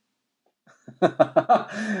fight.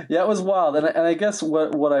 Yeah, it was wild, and I guess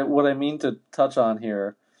what I mean to touch on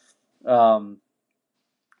here,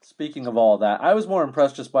 speaking of all that, I was more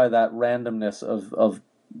impressed just by that randomness of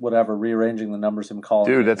whatever rearranging the numbers, him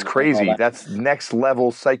calling Dude, it, that's and all crazy. that. That's next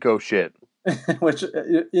level psycho shit. Which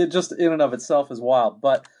it just in and of itself is wild.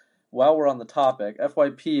 But while we're on the topic,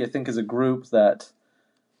 FYP I think is a group that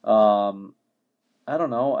I don't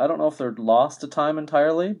know. I don't know if they're lost to time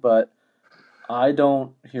entirely, but I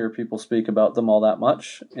don't hear people speak about them all that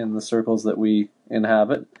much in the circles that we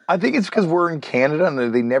inhabit. I think it's because we're in Canada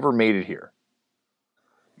and they never made it here.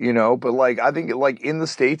 But, like, I think, like, in the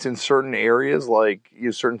States, in certain areas, like,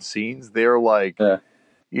 certain scenes, they're, like, Yeah.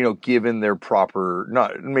 Given their proper,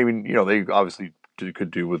 not maybe, they obviously could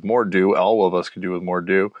do with more due. All of us could do with more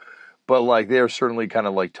due, but, like, they are certainly kind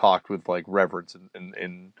of, like, talked with, like, reverence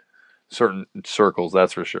in certain circles.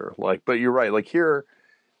 That's for sure. Like, but you're right. Like, here,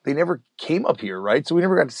 they never came up here, right? So we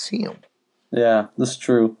never got to see them. Yeah, that's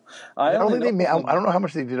true. I don't think I don't know how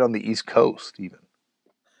much they did on the East Coast even.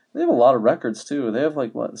 They have a lot of records too. They have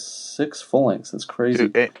like 6 full lengths. That's crazy.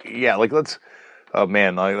 Dude, yeah, like, let's. Oh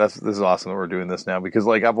man, like, this is awesome that we're doing this now, because,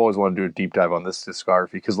 like, I've always wanted to do a deep dive on this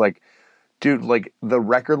discography, because, like, dude, like, the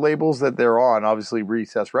record labels that they're on, obviously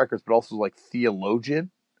Recess Records, but also, like,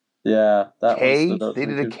 Theologian, Yeah, that one K. stood out. They to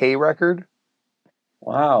me did a too. K record.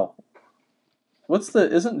 Wow.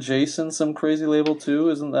 Isn't Jason some crazy label too?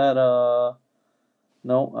 Isn't that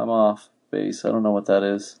no, I'm off base. I don't know what that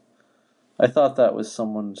is. I thought that was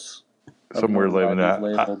someone's Some weird label.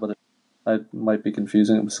 label, but I might be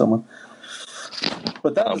confusing it with someone.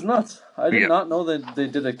 But that is nuts. I did not know that they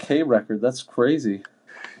did a K record. That's crazy.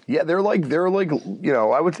 Yeah, they're like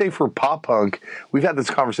I would say for pop punk, we've had this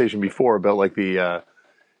conversation before about, like, the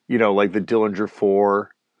like the Dillinger 4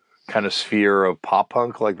 kind of sphere of pop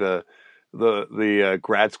punk, like the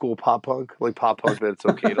grad school pop punk, like pop punk that it's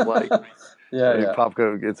okay to like. Yeah. Pop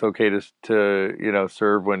punk, it's okay to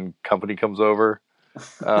serve when company comes over.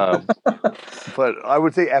 But I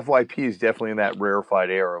would say FYP is definitely in that rarefied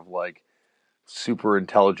air of, like, super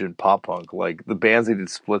intelligent pop punk. Like, the bands they did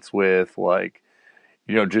splits with, like,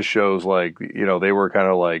 just shows, like, they were kind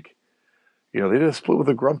of like, they did a split with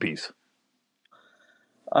the Grumpies.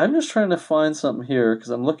 I'm just trying to find something here because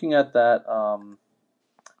I'm looking at that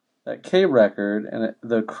K record, and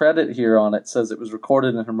the credit here on it says it was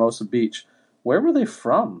recorded in Hermosa Beach. Where were they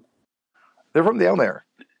from? They're from down there.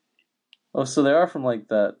 Oh, so they are from like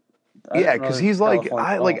that. Yeah, because he's like,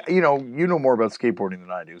 California. you know more about skateboarding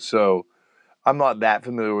than I do, so I'm not that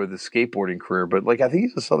familiar with his skateboarding career. But, like, I think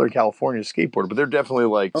he's a Southern California skateboarder, but they're definitely,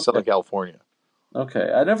 like, Southern California.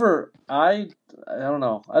 Okay, I don't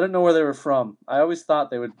know. I didn't know where they were from. I always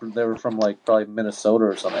thought they were from like probably Minnesota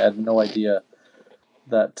or something. I had no idea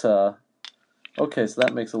that. Okay, so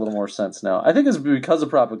that makes a little more sense now. I think it's because of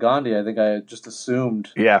Propaganda. I think I just assumed.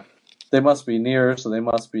 Yeah. They must be near, so they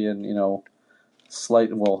must be in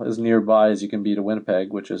as nearby as you can be to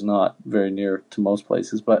Winnipeg, which is not very near to most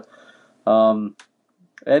places. But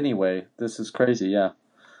anyway, this is crazy, yeah.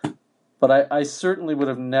 But I certainly would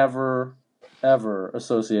have never ever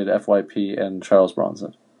associated FYP and Charles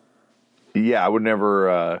Bronson. Yeah, I would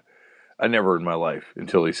never. I never in my life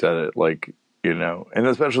until he said it. Like, and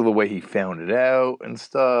especially the way he found it out and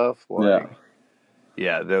stuff.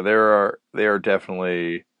 Yeah, they are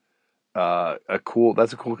definitely that's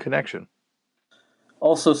a cool connection.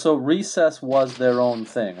 Also, so Recess was their own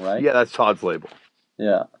thing, right? Yeah, that's Todd's label.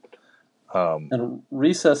 Yeah. And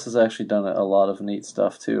Recess has actually done a lot of neat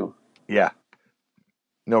stuff too. Yeah.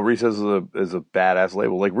 No, Recess is a badass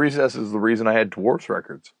label. Like Recess is the reason I had Dwarfs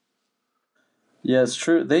records. Yeah, it's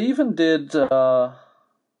true. They even did did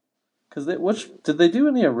they do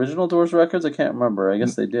any original Doors records? I can't remember. I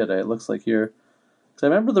guess they did. It looks like here. Because I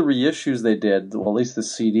remember the reissues they did. Well, at least the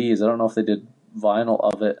CDs. I don't know if they did vinyl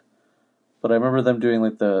of it, but I remember them doing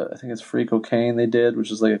like I think it's Free Cocaine they did,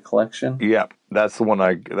 which is like a collection. Yeah, that's the one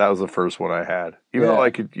that was the first one I had. Even though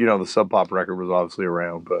I could, the Sub Pop record was obviously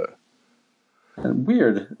around, but. And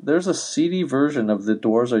weird. There's a CD version of The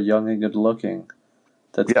Doors Are Young and Good Looking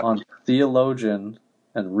that's on Theologian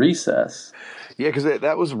and Recess. Yeah, because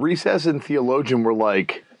that was Recess and Theologian were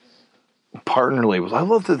like partner labels. I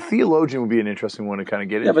love that Theologian would be an interesting one to kind of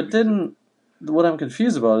get into. Yeah, but what I'm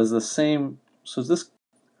confused about is the same. So is this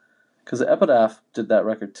because Epitaph did that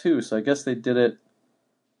record too? So I guess they did it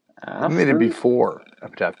after. They did it before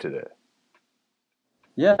Epitaph did it.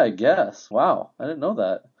 Yeah, I guess. Wow, I didn't know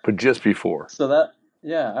that. But just before. So I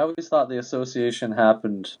always thought the association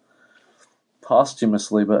happened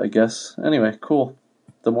posthumously, but I guess anyway, cool.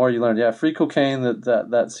 The more you learn, yeah, Free Cocaine,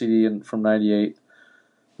 that CD from '98,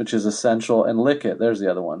 which is essential, and Lick It. There's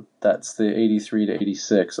the other one. That's the '83 to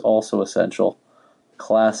 '86, also essential,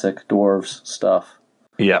 classic Dwarves stuff.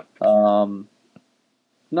 Yeah.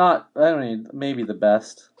 Maybe the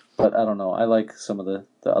best, but I don't know. I like some of the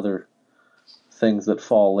other things that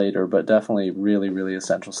fall later, but definitely really, really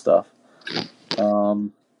essential stuff.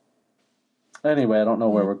 Anyway, I don't know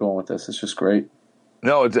where we're going with this. It's just great.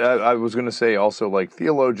 No, I was going to say also like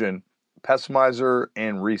Theologian, Pessimizer,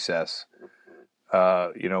 and Recess.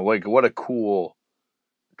 Like what a cool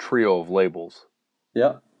trio of labels.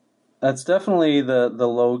 Yeah, that's definitely the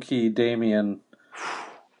low key Damien.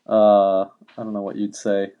 I don't know what you'd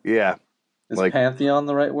say. Yeah. Is like, Pantheon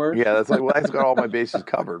the right word? Yeah, that's got all my bases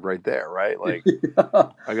covered right there, right? Like,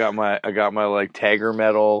 I got my like Tagger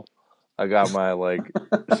metal, I got my like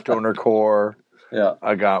stoner core, yeah,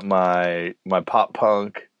 I got my pop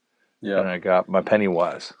punk, and I got my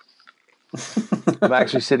Pennywise. I'm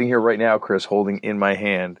actually sitting here right now, Chris, holding in my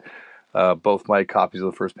hand both my copies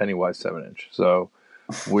of the first Pennywise 7-inch. So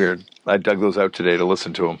weird. I dug those out today to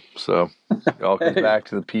listen to them. So it all comes back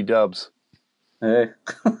to the P-dubs. Hey.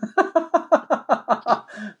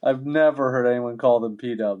 I've never heard anyone call them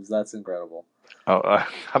P-dubs. That's incredible. Oh,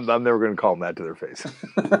 I'm never going to call them that to their face.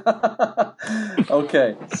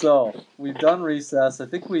 Okay, so we've done Recess. I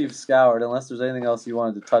think we've scoured, unless there's anything else you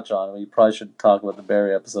wanted to touch on. We probably should talk about the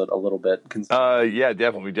Barry episode a little bit. Yeah,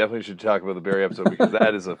 definitely. We definitely should talk about the Barry episode because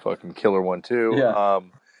that is a fucking killer one, too.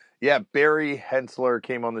 Yeah. Barry Henssler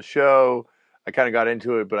came on the show. I kind of got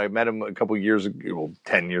into it, but I met him a couple years ago,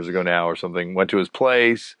 10 years ago now or something. Went to his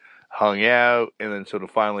place, hung out, and then so to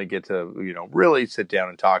finally get to, really sit down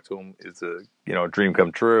and talk to him is a dream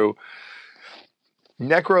come true.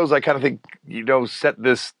 Necros, I kind of think, set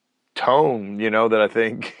this tone, that I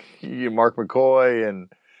think Mark McCoy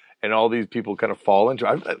and all these people kind of fall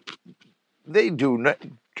into. They do.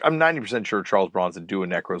 I'm 90% sure Charles Bronson do a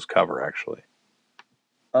Necros cover, actually.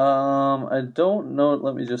 I don't know.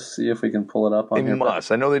 Let me just see if we can pull it up on here. They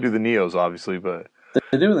must. I know they do the Neos, obviously, but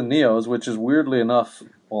they do the Neos, which is weirdly enough.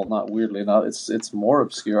 Well, not weirdly enough. It's more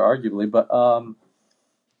obscure, arguably. But I'm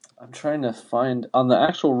trying to find on the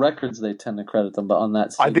actual records. They tend to credit them, but on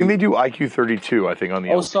that CD, I think they do IQ 32. I think on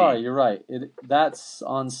the. Oh, LP. Sorry, you're right. That's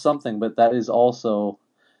on something, but that is also.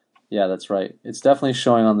 Yeah, that's right. It's definitely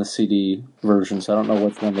showing on the CD version, so I don't know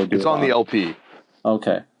which one they do. It's on the LP.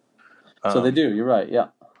 Okay. So they do. You're right. Yeah.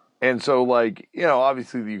 And so,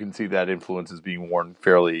 obviously you can see that influence is being worn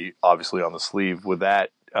fairly obviously on the sleeve with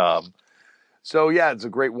that. So, yeah, it's a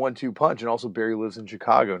great 1-2 punch. And also Barry lives in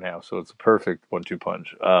Chicago now, so it's a perfect 1-2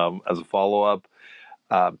 punch. As a follow-up,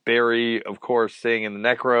 Barry, of course, sang in the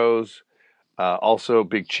Necros, also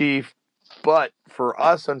Big Chief. But for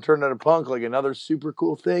us on Turn Out a Punk, like another super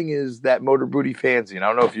cool thing is that Motor Booty fanzine. I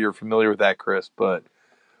don't know if you're familiar with that, Chris, but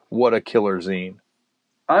what a killer zine.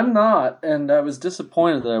 I'm not, and I was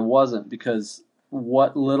disappointed that I wasn't because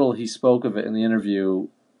what little he spoke of it in the interview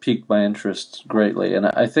piqued my interest greatly. And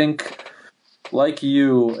I think, like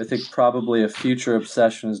you, I think probably a future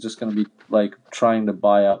obsession is just going to be like trying to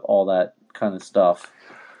buy up all that kind of stuff,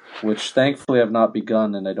 which thankfully I've not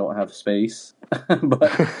begun and I don't have space.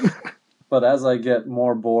 But as I get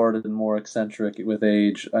more bored and more eccentric with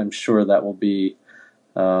age, I'm sure that will be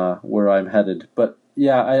where I'm headed. But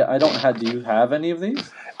Yeah, I don't have. Do you have any of these?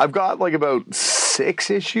 I've got like about 6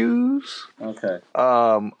 issues. Okay.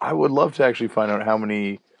 I would love to actually find out how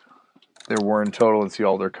many there were in total and see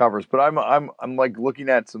all their covers. But I'm like looking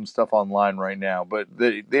at some stuff online right now. But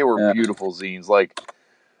they were beautiful zines, like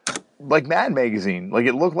Mad Magazine. Like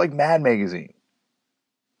it looked like Mad Magazine.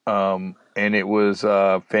 And it was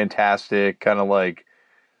fantastic. Kind of like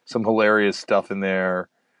some hilarious stuff in there.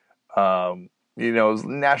 It was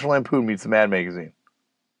National Lampoon meets the Mad Magazine.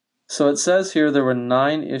 So it says here there were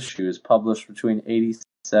 9 issues published between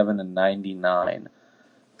 87 and 99.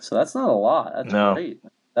 So that's not a lot. That's great.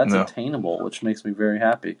 That's attainable, which makes me very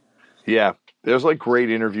happy. Yeah. There's like great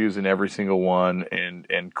interviews in every single one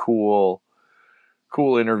and cool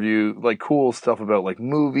interview, like cool stuff about like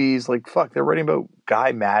movies. Like, fuck, they're writing about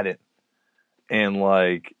Guy Madden and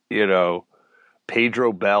like,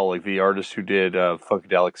 Pedro Bell, like the artist who did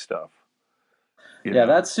Funkadelic stuff.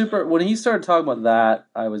 That's super. When he started talking about that,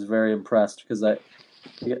 I was very impressed because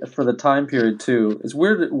for the time period too, it's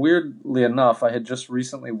weirdly enough, I had just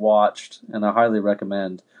recently watched, and I highly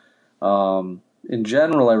recommend. In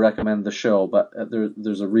general, I recommend the show, but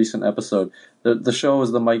there's a recent episode. The show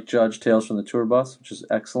is the Mike Judge Tales from the Tour Bus, which is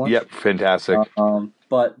excellent. Yep, fantastic.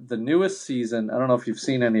 But the newest season, I don't know if you've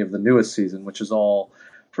seen any of the newest season, which is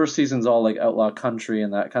first season's all like outlaw country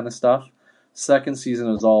and that kind of stuff. Second season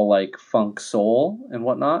is all like funk soul and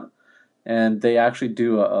whatnot, and they actually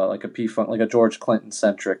do a P-Funk, like a George Clinton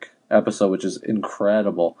centric episode, which is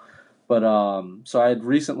incredible. But so I had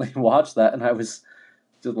recently watched that, and I was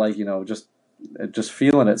just like just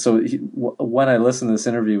feeling it. So when I listened to this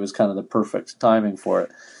interview, it was kind of the perfect timing for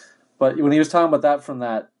it. But when he was talking about that from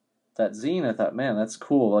that zine, I thought, man, that's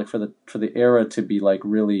cool. Like for the era to be like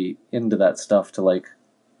really into that stuff, to like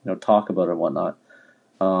talk about it and whatnot.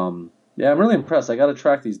 Yeah, I'm really impressed. I got to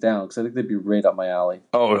track these down because I think they'd be right up my alley.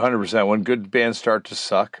 Oh, 100%. When good bands start to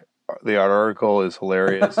suck, the art article is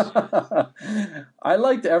hilarious. I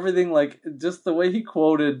liked everything, like just the way he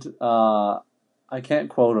quoted, I can't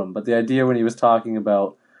quote him, but the idea when he was talking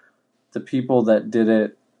about the people that did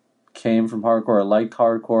it came from hardcore or liked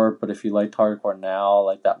hardcore, but if you liked hardcore now,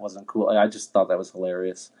 like that wasn't cool. I just thought that was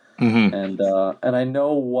hilarious. Mm-hmm. And I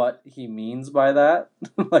know what he means by that,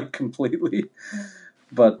 like completely.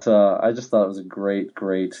 But I just thought it was a great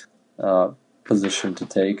position to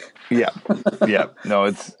take. Yeah. No,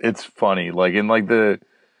 it's funny. Like in like they're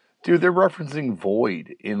referencing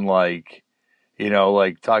Void in like,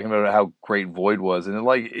 like talking about how great Void was, and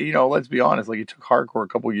like let's be honest, like it took hardcore a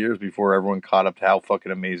couple years before everyone caught up to how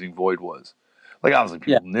fucking amazing Void was. Like obviously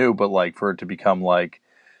people knew, but like for it to become like,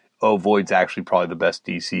 oh, Void's actually probably the best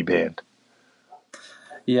DC band.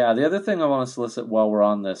 Yeah, the other thing I want to solicit while we're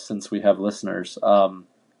on this, since we have listeners,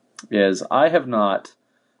 is I have not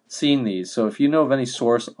seen these. So if you know of any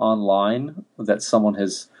source online that someone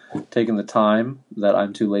has taken the time that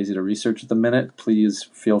I'm too lazy to research at the minute, please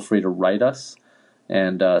feel free to write us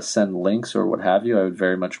and send links or what have you. I would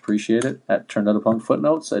very much appreciate it at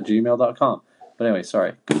turnedoutapunkfootnotes@gmail.com. But anyway,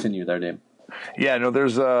 sorry. Continue there, Dave. Yeah, no,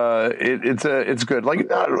 there's it's good. Like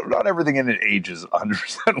not everything in it ages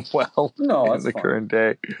 100% well. No, in the fine. current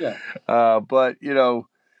day. Yeah. But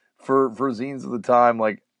for zines of the time,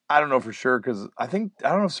 like I don't know for sure because I don't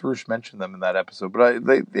know if Sarush mentioned them in that episode, but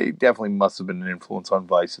they definitely must have been an influence on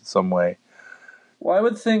Vice in some way. Well, I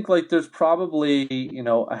would think like there's probably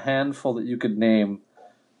a handful that you could name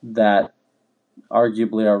that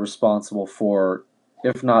arguably are responsible for,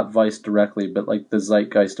 if not Vice directly, but like the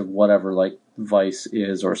zeitgeist of whatever like Vice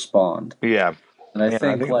is or spawned. Yeah. And I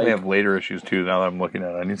think like they have later issues too. Now that I'm looking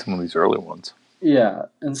at it, I need some of these early ones. Yeah,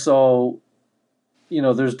 and so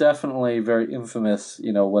there's definitely very infamous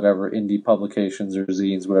whatever indie publications or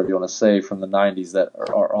zines, whatever you want to say, from the 90s that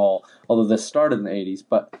are all, although this started in the 80s,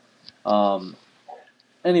 but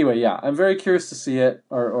anyway, yeah, I'm very curious to see it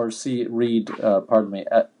or read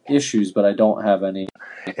issues, but I don't have any.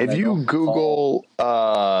 If you Google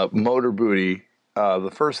Motor Booty,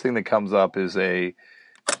 the first thing that comes up is I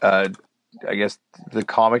guess the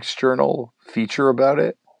Comics Journal feature about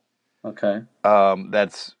it. Okay.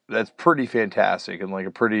 That's pretty fantastic and like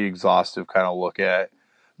a pretty exhaustive kind of look at.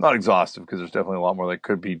 Not exhaustive because there's definitely a lot more that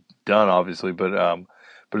could be done, obviously, but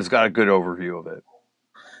it's got a good overview of it.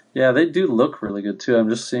 Yeah, they do look really good too. I'm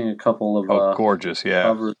just seeing a couple of gorgeous, yeah,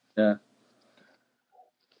 covers. Yeah.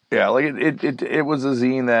 Yeah, like it was a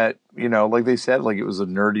zine that like they said, like it was a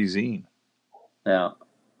nerdy zine. Yeah.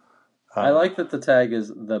 I like that the tag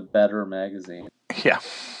is the Better Magazine. Yeah.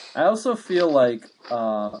 I also feel like,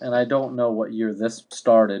 and I don't know what year this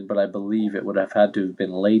started, but I believe it would have had to have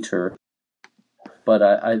been later, but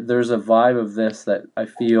there's a vibe of this that I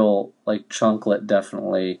feel like Chunklet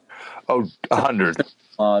definitely 100.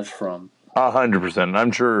 homage from. 100%. And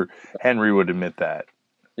I'm sure Henry would admit that.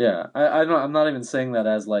 Yeah, I'm not even saying that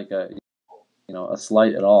as like a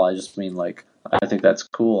slight at all. I just mean like I think that's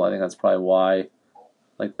cool. I think that's probably why,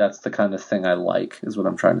 like that's the kind of thing I like, is what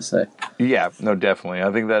I'm trying to say. Yeah, no, definitely.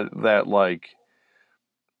 I think that like,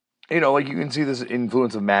 like you can see this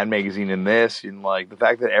influence of Mad Magazine in this, and like the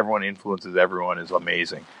fact that everyone influences everyone is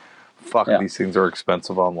amazing. Fuck, Yeah. these things are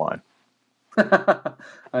expensive online.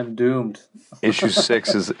 I'm doomed. Issue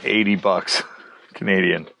 6 is $80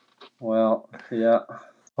 Canadian. Well, yeah.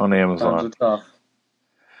 On Amazon. Times are tough.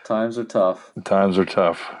 Times are tough. Times are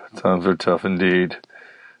tough. Times are tough indeed.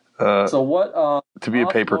 So what? To be a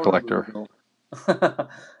paper collector.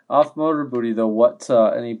 Off Motor Booty, though, what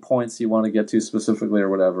any points you want to get to specifically or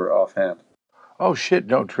whatever offhand? Oh shit!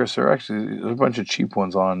 No, Chris, there's a bunch of cheap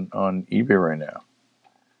ones on eBay right now.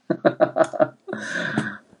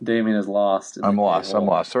 Damien is lost. I'm lost.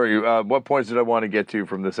 Sorry. What points did I want to get to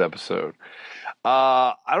from this episode?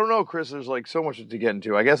 I don't know, Chris. There's like so much to get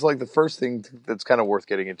into. I guess like the first thing that's kind of worth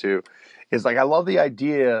getting into is like I love the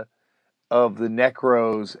idea of the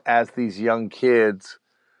Necros as these young kids,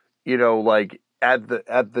 like at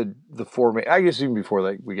the formation. I guess even before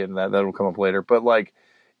that we get into that'll come up later. But like,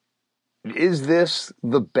 is this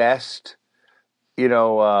the best,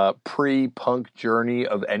 pre-punk journey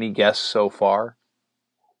of any guest so far?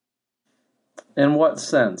 In what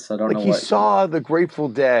sense? I don't know. Like he saw the Grateful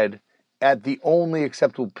Dead at the only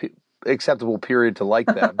acceptable period to like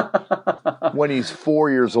them when he's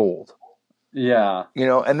 4 years old. Yeah.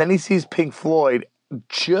 And then he sees Pink Floyd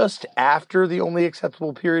just after the only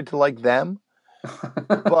acceptable period to like them.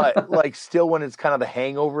 But like still when it's kind of the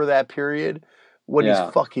hangover of that period when he's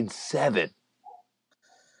fucking 7.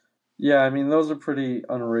 Yeah, I mean those are pretty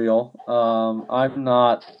unreal. I'm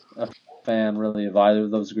not a fan really of either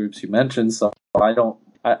of those groups you mentioned, so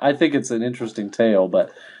I think it's an interesting tale,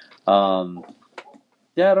 but I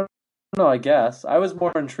don't know, I guess. I was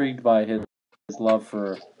more intrigued by his love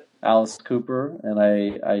for Alice Cooper, and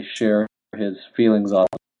I share his feelings on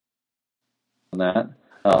that.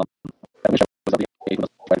 I wish I was at the age when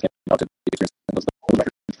I came out to experience those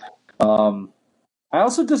records. I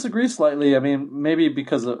also disagree slightly. I mean, maybe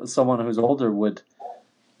because someone who's older would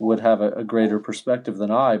have a greater perspective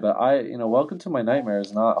than I, but Welcome to My Nightmare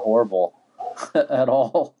is not horrible at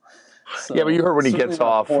all. So, yeah, but you heard when he gets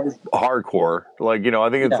off hardcore. Like, I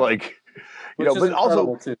think it's like, but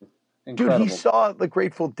also, dude, he saw the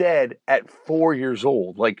Grateful Dead at 4 years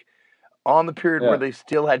old. Like, on the period where they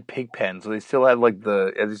still had Pigpen, so they still had like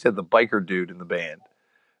as you said, the biker dude in the band,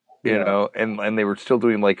 and they were still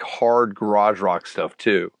doing like hard garage rock stuff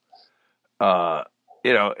too, and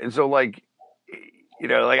so like,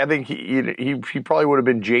 like I think he probably would have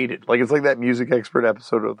been jaded. Like it's like that music expert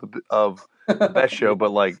episode of the Best Show,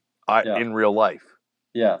 but like in real life.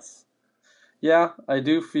 Yes, yeah, I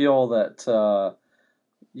do feel that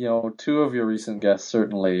two of your recent guests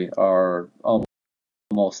certainly are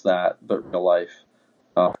almost that, but real life.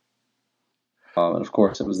 And of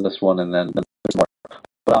course, it was this one, and then there's more.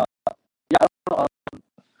 But I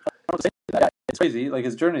don't say that. It's crazy. Like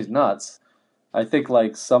his journey's nuts. I think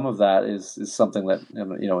like some of that is something that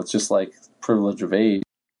it's just like privilege of age,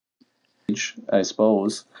 I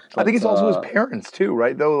suppose. But, I think it's also his parents too,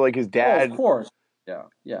 right? Though, like his dad. Oh, of course.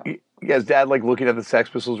 Yeah. His dad like looking at the Sex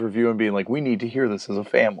Pistols review and being like, "We need to hear this as a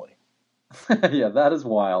family." Yeah, that is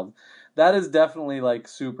wild. That is definitely like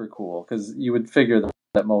super cool because you would figure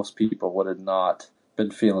that most people would have not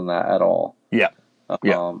been feeling that at all. Yeah.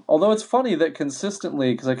 Although it's funny that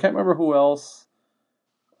consistently, because I can't remember who else.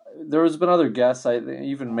 There has been other guests.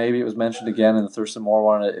 Even maybe it was mentioned again in the Thurston Moore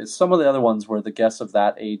one. It's some of the other ones where the guests of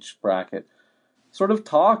that age bracket sort of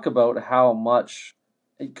talk about how much,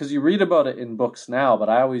 because you read about it in books now, but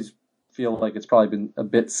I always feel like it's probably been a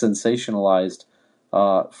bit sensationalized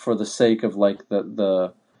for the sake of like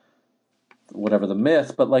the whatever the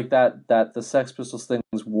myth, but like that the Sex Pistols thing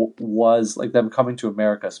was like them coming to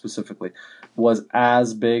America specifically was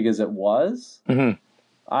as big as it was. Mm-hmm.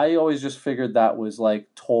 I always just figured that was like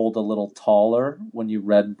told a little taller when you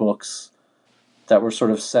read books that were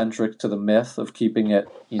sort of centric to the myth of keeping it,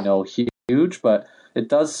 huge. But it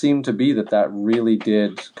does seem to be that really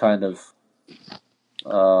did kind of,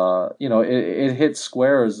 it hit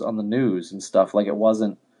squares on the news and stuff. Like it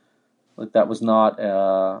wasn't like that was not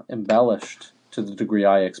embellished to the degree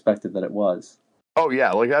I expected that it was. Oh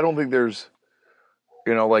yeah, like I don't think there's.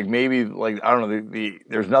 Like maybe, like, I don't know,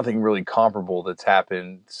 there's nothing really comparable that's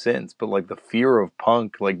happened since, but like the fear of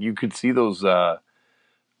punk, like you could see the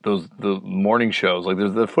morning shows, like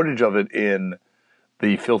there's the footage of it in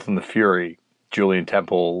the Filth and the Fury, Julian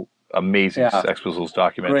Temple, amazing Sex Pistols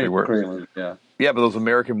documentary. Great movie, yeah. Yeah, but those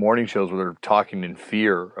American morning shows where they're talking in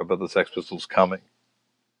fear about the Sex Pistols coming.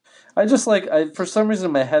 I just for some reason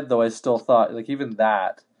in my head though, I still thought even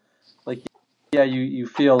that, yeah, you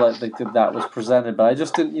feel that was presented, but I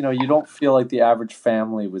just didn't. You don't feel like the average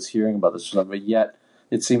family was hearing about this or something. But yet,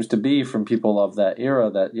 it seems to be from people of that era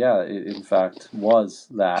that it in fact was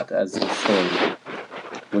that, as the story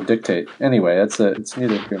would dictate. Anyway, it's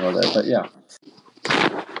neither here nor there, but yeah.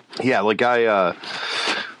 Yeah,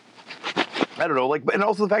 I don't know, and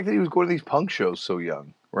also the fact that he was going to these punk shows so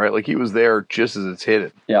young, right? Like he was there just as it's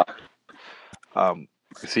hidden. Yeah.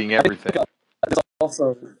 Seeing everything.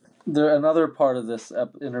 Also, another part of this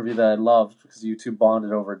interview that I loved because you two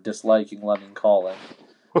bonded over disliking London Calling,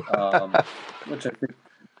 which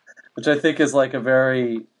I think is like a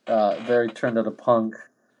very very turned out a punk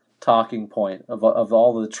talking point of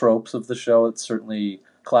all the tropes of the show. It's certainly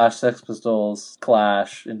Clash, Sex Pistols,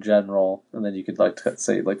 Clash in general, and then you could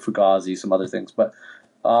say Fugazi, some other things. But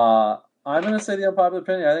I'm going to say the unpopular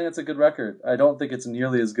opinion. I think it's a good record. I don't think it's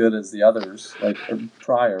nearly as good as the others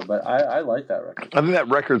prior, but I like that record. I think that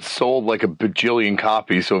record sold like a bajillion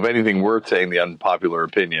copies. So if anything, we're saying the unpopular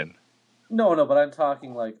opinion. No, but I'm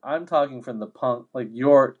talking from the punk,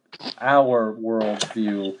 our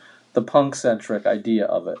worldview, the punk-centric idea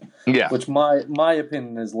of it. Yeah. Which my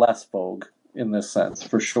opinion is less vogue in this sense,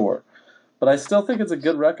 for sure. But I still think it's a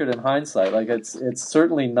good record in hindsight. It's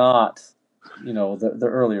certainly not, the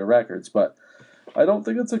earlier records, but I don't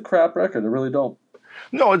think it's a crap record. I really don't.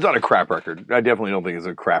 No, it's not a crap record. I definitely don't think it's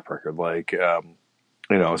a crap record.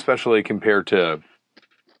 Especially compared to,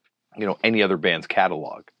 any other band's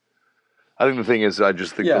catalog. I think the thing is, I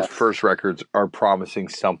just think those first records are promising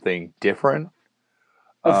something different.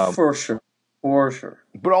 For sure.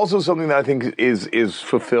 But also something that I think is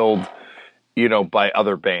fulfilled, by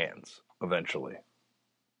other bands eventually.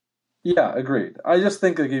 Yeah, agreed. I just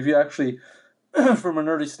think if you actually, from a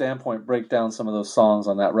nerdy standpoint, break down some of those songs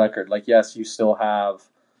on that record, yes, you still have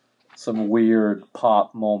some weird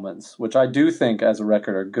pop moments, which I do think as a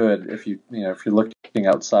record are good if you're looking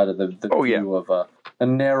outside of the view of a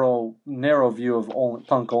narrow view of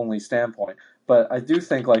punk only standpoint. But I do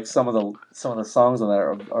think some of the songs on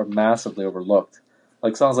that are massively overlooked.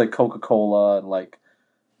 Songs like Coca-Cola and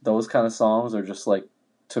those kind of songs are just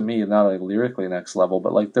to me not only lyrically next level,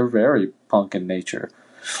 but they're very punk in nature.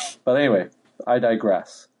 But anyway, I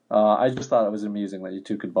digress. I just thought it was amusing that you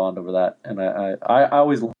two could bond over that, and I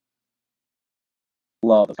always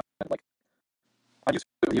love I used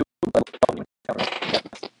to you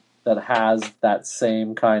that has that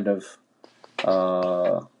same kind of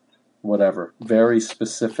very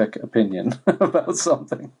specific opinion about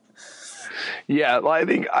something. Yeah, I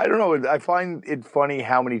don't know. I find it funny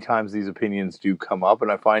how many times these opinions do come up,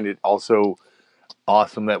 and I find it also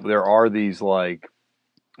awesome that there are these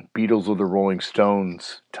Beatles or the Rolling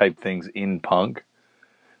Stones type things in punk.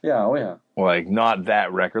 Yeah, oh yeah. Not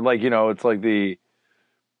that record. It's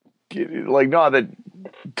not that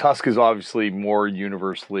Tusk is obviously more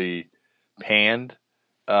universally panned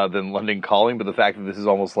than London Calling, but the fact that this is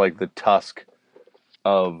almost like the Tusk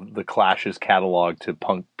of the Clash's catalog to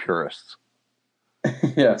punk purists.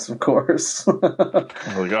 Yes, of course.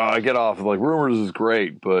 I get off. Rumors is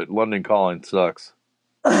great, but London Calling sucks.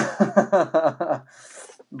 But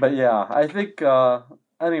yeah, I think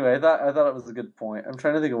anyway, I thought it was a good point. I'm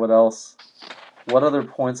trying to think of what other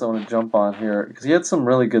points I want to jump on here, because he had some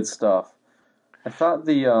really good stuff. I thought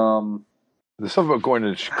the stuff about going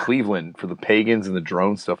to Cleveland for the pagans and the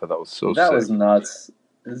drone stuff, I thought was so that sick. was nuts.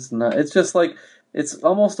 It's not. It's just it's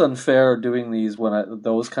almost unfair doing these when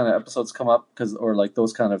those kind of episodes come up, or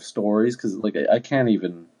those kind of stories, because I can't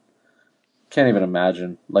even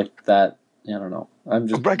imagine that. I don't know.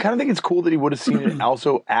 But I kind of think it's cool that he would have seen it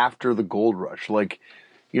also after the gold rush.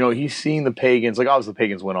 He's seen the pagans. Obviously the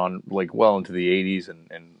pagans went on well into the 80s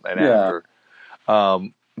and after.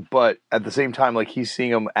 But at the same time, he's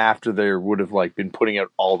seeing them after they would have been putting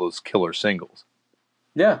out all those killer singles.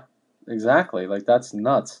 Yeah, exactly. That's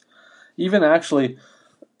nuts. Even actually,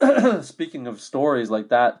 speaking of stories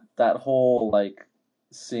that whole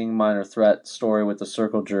seeing Minor Threat story with the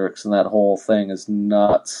Circle Jerks and that whole thing is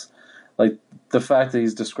nuts. The fact that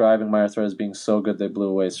he's describing Minor Threat as being so good they blew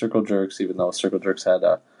away Circle Jerks, even though Circle Jerks had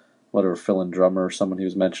fill-in drummer or someone he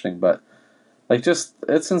was mentioning, but it's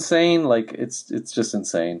insane. It's just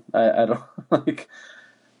insane. I don't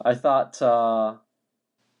I thought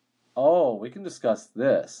we can discuss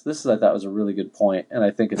this. This I thought was a really good point, and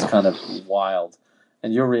I think it's kind of wild.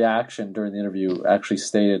 And your reaction during the interview actually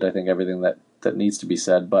stated, I think, everything that needs to be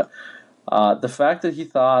said. But The fact that he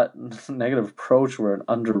thought Negative Approach were an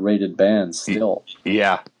underrated band still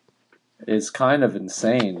Yeah. is kind of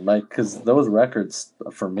insane. Like, because those records,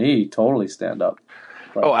 for me, totally stand up.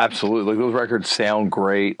 But, Oh, absolutely. Like, those records sound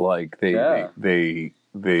great. Like the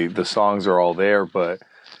songs are all there, but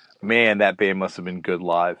man, that band must have been good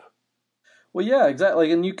live. Well, yeah, exactly.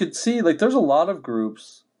 Like, and you could see, like, there's a lot of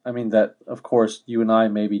groups, I mean, that, of course, you and I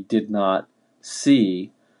maybe did not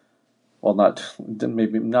see. Well, did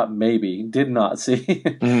not see,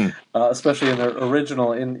 especially in their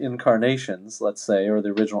original incarnations, let's say, or the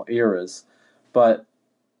original eras. But,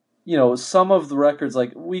 some of the records,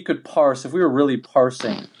 like, we could parse, if we were really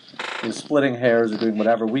parsing, splitting hairs or doing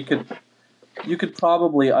whatever, you could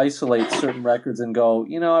probably isolate certain records and go,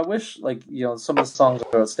 I wish, like, some of the songs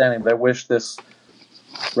are outstanding, but I wish this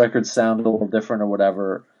record sounded a little different or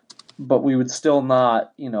whatever. But we would still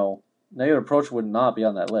not, Negative Approach would not be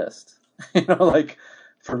on that list. Like,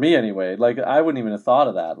 for me anyway, like, I wouldn't even have thought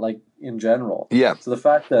of that, like, in general. Yeah. So the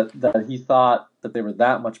fact that he thought that they were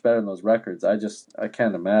that much better than those records, I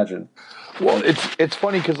can't imagine. Well, it's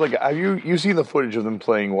funny because, like, have you seen the footage of them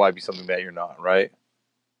playing "Why Be Something That You're Not," right?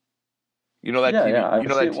 You know that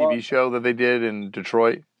TV show that they did in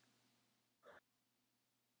Detroit.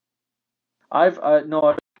 I've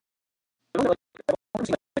never seen it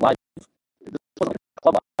live. This wasn't a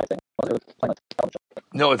club live thing.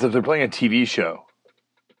 No, it's that they're playing a TV show.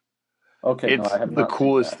 Okay, it's I have the not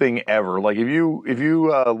coolest thing ever. Like, if you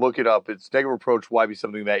look it up, it's Negative Approach, Why Be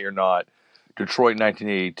Something That You're Not. Detroit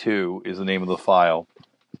 1982 is the name of the file,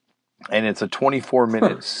 and it's a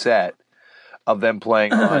 24-minute set of them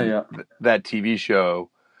playing on that TV show.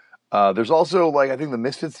 There's also, like, I think the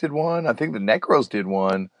Misfits did one. I think the Necros did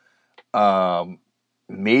one.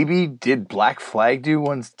 Maybe did Black Flag do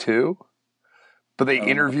ones too? But they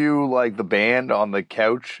interview, like, the band on the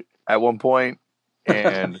couch at one point,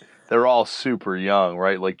 and they're all super young,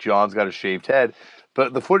 right? Like, John's got a shaved head.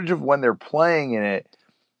 But the footage of when they're playing in it,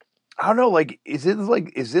 I don't know, like, is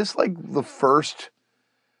this like the first,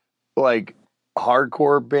 like,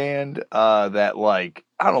 hardcore band that, like,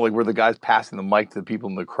 I don't know, like, where the guy's passing the mic to the people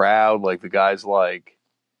in the crowd, like, the guy's like,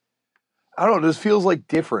 I don't know, it just feels like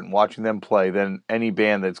different watching them play than any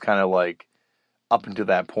band that's kind of, like, up until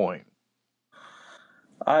that point.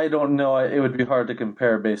 I don't know. It would be hard to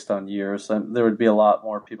compare based on years. There would be a lot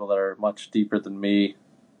more people that are much deeper than me,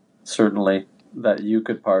 certainly, that you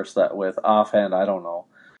could parse that with. Offhand, I don't know.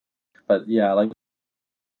 But yeah, like,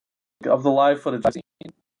 of the live footage I've seen,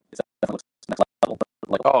 it's definitely next level.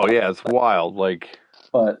 Like, oh yeah, it's wild. Like,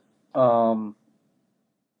 but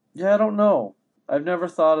yeah, I don't know. I've never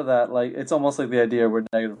thought of that. Like, it's almost like the idea where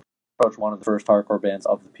Negative Approach, one of the first hardcore bands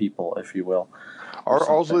of the people, if you will.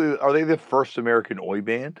 Are they the first American oi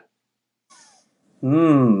band?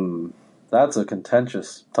 That's a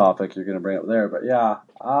contentious topic you're going to bring up there. But yeah,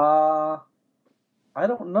 I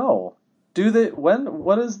don't know. Do they?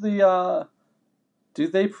 What is the? Do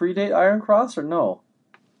they predate Iron Cross or no?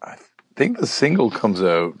 I think the single comes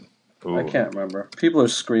out. Ooh. I can't remember. People are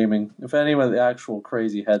screaming. If any of the actual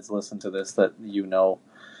crazy heads listen to this, that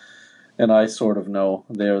and I sort of know,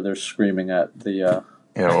 they're screaming at the.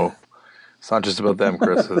 It's not just about them,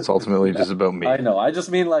 Chris. It's ultimately just about me. I know. I just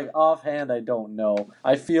mean, like, offhand, I don't know.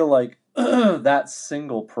 I feel like that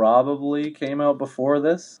single probably came out before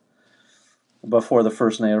this, before the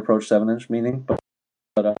first Negative Approach 7-inch, meaning.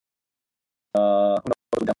 But and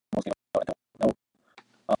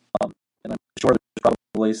I'm sure there's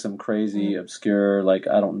probably some crazy, obscure, like,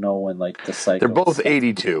 I don't know when, like, the cycle. They're both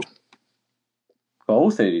 82.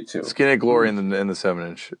 Both 82. Skin at Glory and the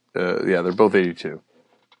 7-inch. Yeah, they're both 82.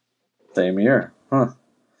 Same year. Huh.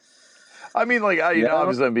 I mean, like,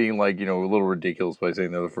 obviously I'm being, like, a little ridiculous by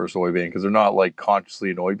saying they're the first oi band, because they're not, like,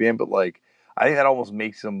 consciously an oi band, but, like, I think that almost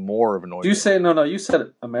makes them more of an oi band. You say, no, you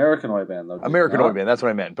said American oi band, though. American oi band, that's what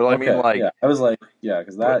I meant. But I mean, like... Yeah, I was like, yeah,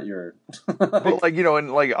 because that you're... But, like,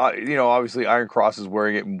 and, like, obviously Iron Cross is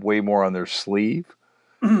wearing it way more on their sleeve.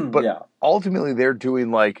 But ultimately they're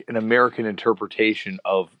doing, like, an American interpretation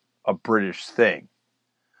of a British thing.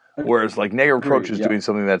 Whereas, like, Negative Approach is doing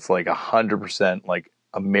something that's, like, 100%, like,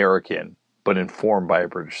 American, but informed by a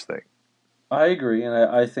British thing. I agree, and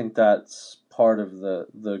I think that's part of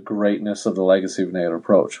the greatness of the legacy of Negative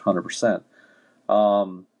Approach, 100%.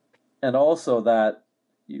 And also that,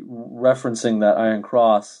 referencing that Iron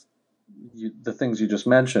Cross, the things you just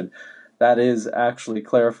mentioned, that is actually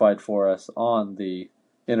clarified for us on the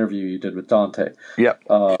interview you did with Dante. Yep.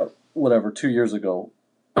 2 years ago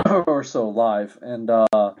or so, live. And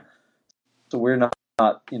so we're not,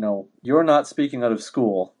 you're not speaking out of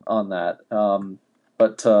school on that.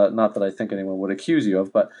 But not that I think anyone would accuse you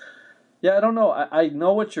of, but Yeah, I don't know. I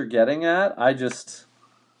know what you're getting at.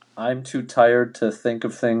 I'm too tired to think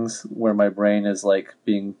of things where my brain is like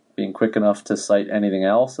being quick enough to cite anything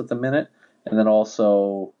else at the minute. And then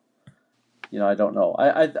also, I don't know.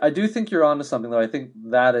 I do think you're onto something though. I think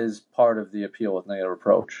that is part of the appeal with negative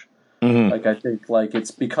approach. Mm-hmm. Like I think like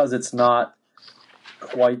it's because it's not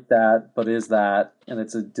quite that, but is that, and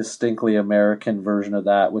it's a distinctly American version of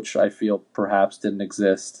that, which I feel perhaps didn't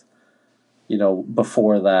exist,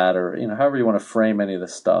 before that, or however you want to frame any of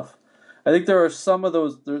this stuff. I think there are some of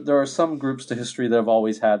those. There are some groups to history that have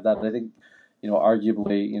always had that. I think,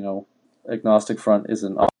 arguably, Agnostic Front is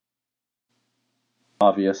an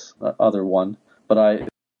obvious other one, but I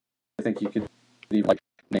think you could even like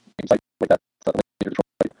names like that.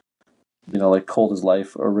 Like Cold as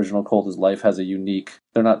Life, original Cold as Life has a unique.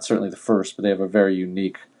 They're not certainly the first, but they have a very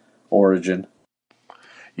unique origin.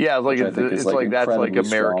 Yeah, like it's like that's like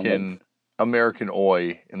American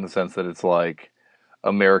oi in the sense that it's like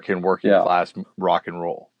American working class rock and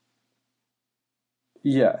roll.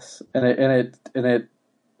 Yes, and it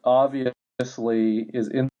obviously is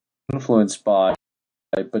influenced by,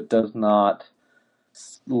 but does not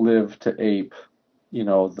live to ape,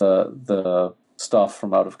 the stuff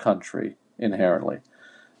from out of country inherently.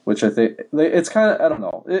 Which I think it's kind of, I don't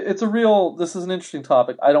know. This is an interesting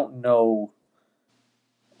topic. I don't know.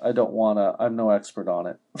 I'm no expert on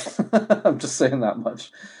it. I'm just saying that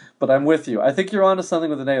much. But I'm with you. I think you're onto something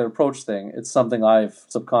with the negative approach thing. It's something I've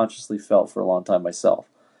subconsciously felt for a long time myself.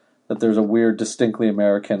 That there's a weird, distinctly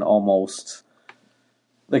American, almost,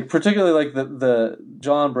 like particularly like the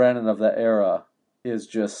John Brennan of that era is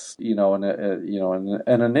just an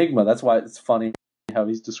enigma. That's why it's funny how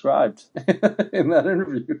he's described in that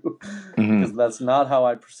interview, because that's not how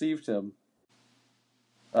I perceived him.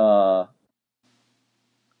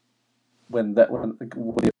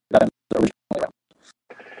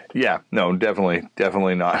 Yeah, no,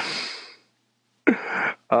 definitely not.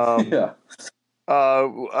 Yeah.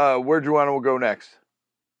 Where do you want to go next?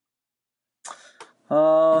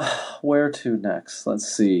 Where to next? Let's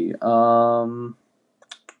see. Boy,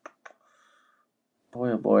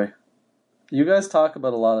 oh boy. You guys talk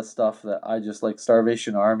about a lot of stuff that I just like.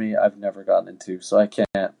 Starvation Army, I've never gotten into, so I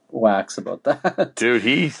can't wax about that. Dude,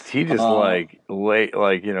 he just tell me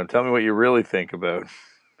what you really think about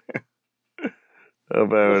the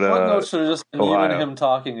footnote should have just been Ohio. you and him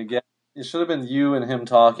talking again. It should have been you and him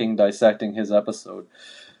talking, dissecting his episode.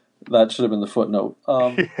 That should have been the footnote. I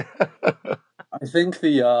think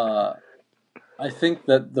that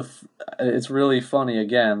it's really funny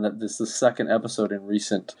again that this is the second episode in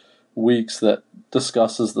recent weeks that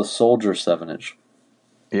discusses the Soldier 7-inch.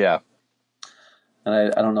 Yeah. And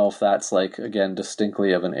I don't know if that's like, again,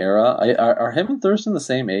 distinctly of an era. Are him and Thurston the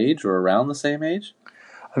same age or around the same age?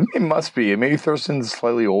 I think it must be. Maybe Thurston's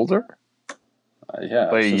slightly older.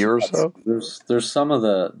 Yeah. Like a year or so? There's some of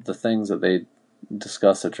the things that they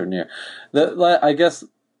discuss that are near. I guess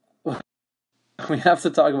we have to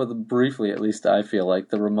talk about them briefly, at least I feel like,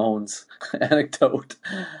 the Ramones anecdote.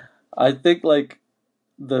 I think like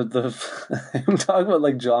I'm talking about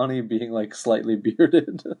like Johnny being like slightly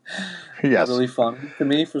bearded. Yes. Really funny to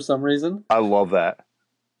me for some reason. I love that.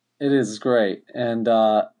 It is great. And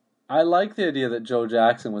I like the idea that Joe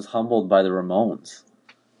Jackson was humbled by the Ramones.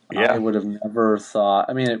 Yeah. I would have never thought,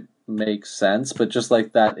 I mean, it makes sense, but just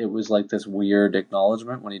like that, it was like this weird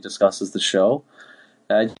acknowledgement when he discusses the show.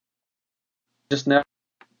 I just never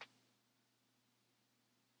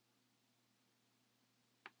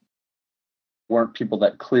weren't people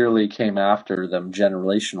that clearly came after them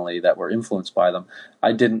generationally that were influenced by them.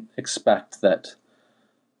 I didn't expect that,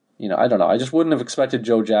 I don't know. I just wouldn't have expected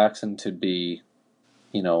Joe Jackson to be,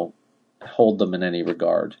 hold them in any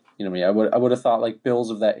regard. You know what I mean? I would have thought like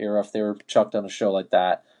Bills of that era, if they were chucked on a show like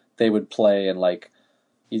that, they would play and like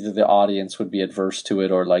either the audience would be adverse to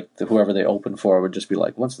it or like whoever they open for would just be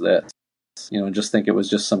like, what's this? Just think it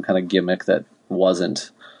was just some kind of gimmick that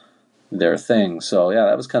wasn't their thing. So yeah,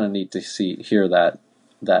 that was kind of neat to hear that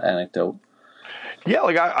anecdote. Yeah,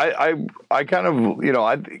 like I kind of, I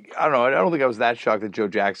don't know. I don't think I was that shocked that Joe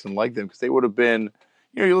Jackson liked them because they would have been,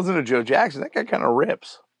 you listen to Joe Jackson, that guy kind of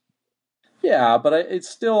rips. Yeah, but it's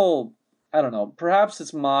still, I don't know. Perhaps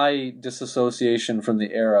it's my disassociation from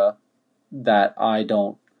the era that I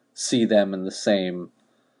don't see them in the same,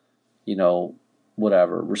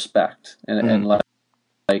 whatever respect, and like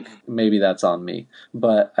maybe that's on me.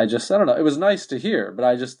 But I don't know. It was nice to hear, but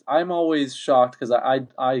I'm always shocked because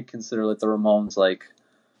I consider like the Ramones like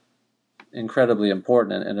incredibly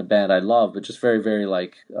important and a band I love, but just very, very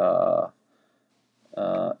like an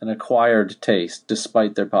acquired taste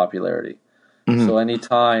despite their popularity. So any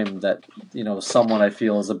time that, someone I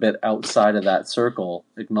feel is a bit outside of that circle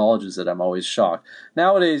acknowledges it, I'm always shocked.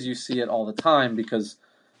 Nowadays, you see it all the time because,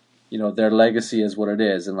 their legacy is what it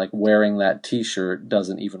is. And, like, wearing that T-shirt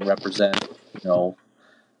doesn't even represent,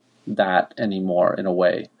 that anymore in a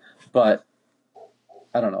way. But,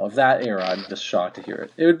 I don't know. Of that era, I'm just shocked to hear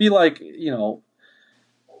it. It would be like,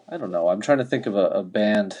 I don't know. I'm trying to think of a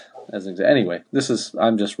band as an example. Anyway,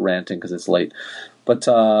 I'm just ranting because it's late. But,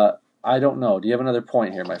 I don't know. Do you have another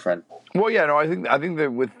point here, my friend? Well, yeah, no, I think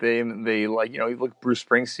that with them, they like, you look Bruce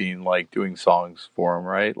Springsteen like doing songs for him,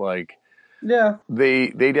 right? Like, yeah, they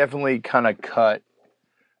definitely kind of cut,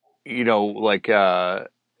 like a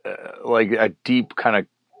deep kind of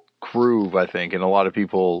groove, I think, and a lot of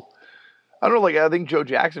people, I don't know, like I think Joe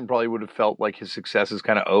Jackson probably would have felt like his success is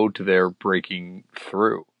kind of owed to their breaking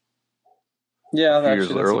through. Yeah, a few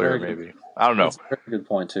years earlier, maybe. I don't know. That's a very good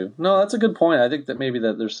point too. No, that's a good point. I think that maybe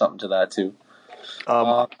that there's something to that too.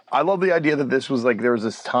 I love the idea that this was like there was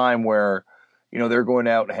this time where, they're going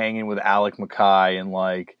out hanging with Alec McCoy and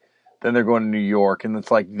like then they're going to New York and it's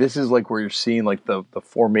like this is like where you're seeing like the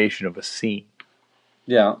formation of a scene.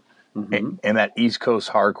 Yeah. And that East Coast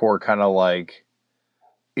hardcore kind of like,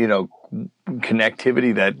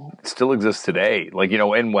 connectivity that still exists today. Like,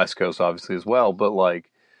 and West Coast obviously as well, but like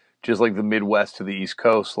just like the Midwest to the East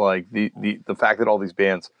Coast, like the fact that all these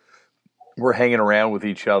bands were hanging around with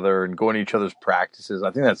each other and going to each other's practices,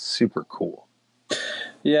 I think that's super cool.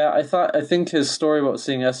 Yeah, I think his story about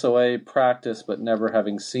seeing SOA practice but never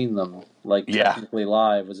having seen them technically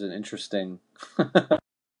live was an interesting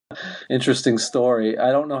story.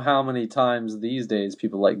 I don't know how many times these days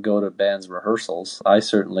people like go to bands' rehearsals. I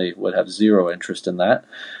certainly would have zero interest in that.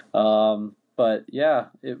 But yeah,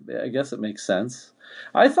 I guess it makes sense.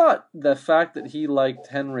 I thought the fact that he liked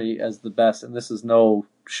Henry as the best, and this is no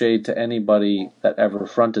shade to anybody that ever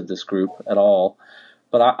fronted this group at all,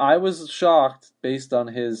 but I was shocked based on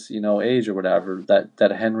his, age or whatever,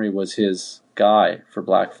 that Henry was his guy for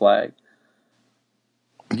Black Flag.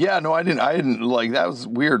 Yeah, no, I didn't like that was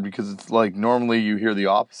weird because it's like normally you hear the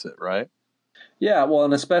opposite, right? Yeah, well,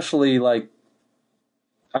 and especially like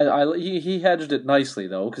he hedged it nicely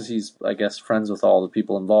though because he's I guess friends with all the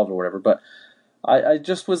people involved or whatever. But I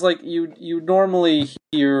just was like you normally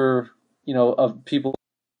hear of people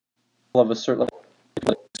of a certain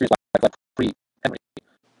like pre-Henry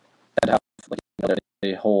and have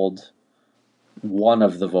they hold one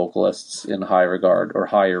of the vocalists in high regard or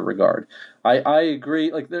higher regard. I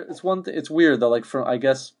agree. Like it's one. It's weird though. Like from I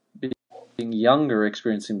guess being younger,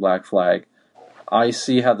 experiencing Black Flag, I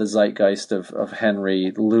see how the zeitgeist of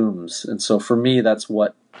Henry looms, and so for me, that's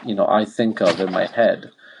what I think of in my head.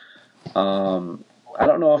 I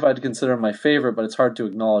don't know if I'd consider him my favorite, but it's hard to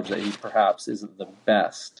acknowledge that he perhaps isn't the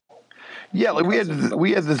best. Yeah, like we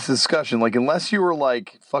had this discussion. Like unless you were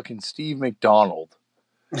like fucking Steve McDonald,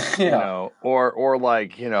 yeah, or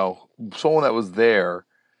like someone that was there.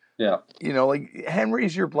 Yeah, like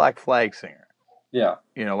Henry's your Black Flag singer. Yeah,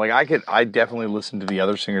 like I definitely listen to the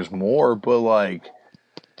other singers more, but like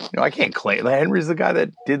I can't claim like, Henry's the guy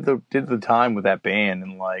that did the time with that band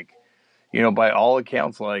and like by all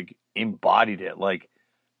accounts like embodied it. Like,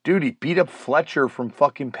 dude, he beat up Fletcher from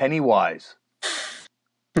fucking Pennywise.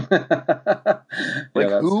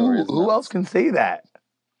 Like who else can say that?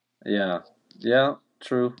 Yeah,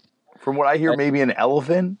 true. From what I hear, maybe an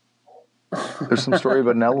elephant. There's some story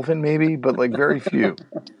about an elephant, maybe, but like very few.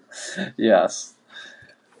 Yes,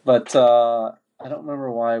 but I don't remember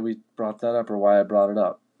why we brought that up or why I brought it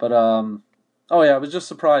up. But oh yeah, I was just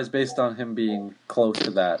surprised based on him being close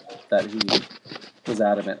to that he was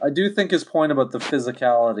adamant. I do think his point about the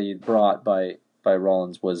physicality brought by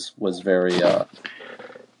Rollins was very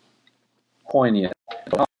poignant,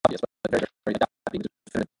 obvious, but very,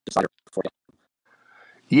 very for him.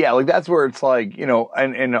 Yeah, like that's where it's like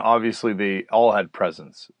and obviously they all had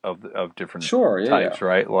presence of different types,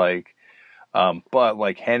 right? Like, but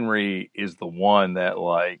like Henry is the one that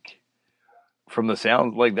like from the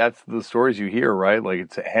sound like that's the stories you hear, right? Like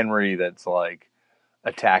it's Henry that's like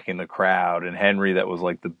attacking the crowd and Henry that was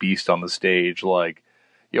like the beast on the stage. Like,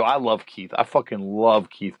 I love Keith. I fucking love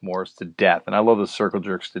Keith Morris to death, and I love the Circle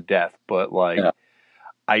Jerks to death. But like. Yeah.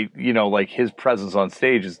 Like his presence on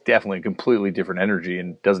stage is definitely a completely different energy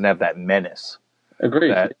and doesn't have that menace.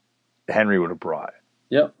 Agreed. That Henry would have brought.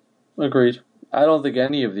 Yep. Agreed. I don't think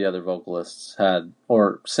any of the other vocalists had,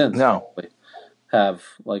 or since, probably, have,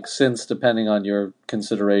 like, since, depending on your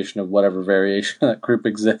consideration of whatever variation of that group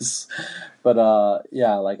exists. But,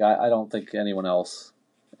 yeah, like, I don't think anyone else.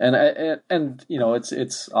 And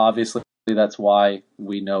it's obviously that's why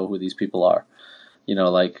we know who these people are.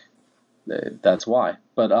 Like, that's why.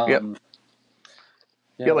 But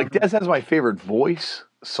Yeah, like Dez has my favorite voice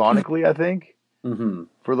sonically, I think,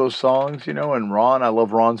 for those songs, you know, and Ron, I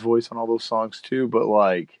love Ron's voice on all those songs too, but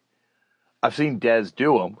like, I've seen Dez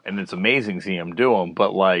do them, and it's amazing seeing him do them,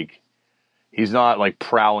 but like, he's not like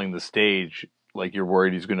prowling the stage like you're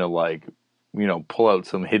worried he's going to like, you know, pull out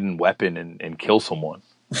some hidden weapon and kill someone.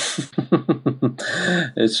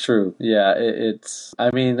 It's true. Yeah, it's.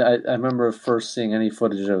 I mean, I remember first seeing any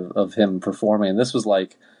footage of him performing, and this was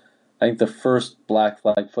like, I think the first Black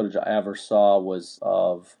Flag footage I ever saw was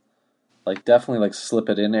of, like, definitely like Slip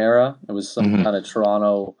It In era. It was some kind of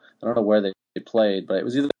Toronto. I don't know where they played, but it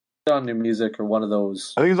was either on New Music or one of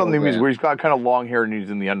those. I think it's on New Music where he's got kind of long hair and he's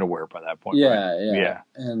in the underwear by that point. Yeah, right? yeah.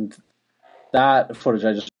 And that footage,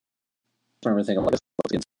 I just remember thinking, like, this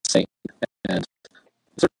was insane, and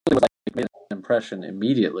certainly was, like, made an impression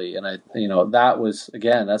immediately. And that was,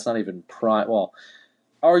 again, that's not even prime. Well,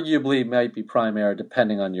 arguably might be prime era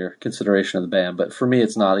depending on your consideration of the band, but for me,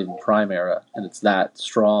 it's not even prime era, and it's that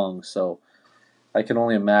strong. So I can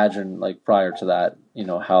only imagine, like, prior to that,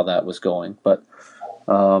 how that was going. But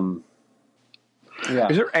yeah.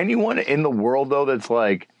 Is there anyone in the world though that's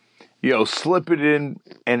like, Slip It In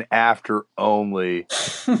and After only?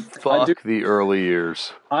 Fuck the early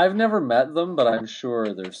years. I've never met them, but I'm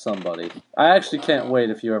sure there's somebody. I actually can't wait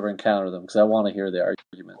if you ever encounter them because I want to hear the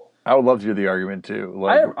argument. I would love to hear the argument too.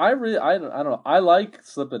 Like, I don't know. I like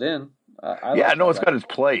Slip It In. I know it's got its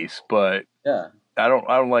place, but yeah, I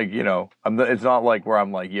don't like, it's not like where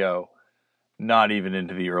I'm like, not even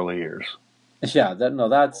into the early years. Yeah,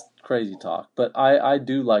 that's crazy talk. But I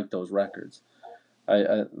do like those records.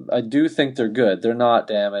 I do think they're good. They're not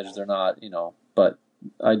damaged. They're not, but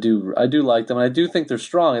I do like them, and I do think they're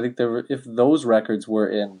strong. I think if those records were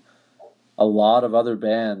in a lot of other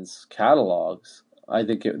bands' catalogs, I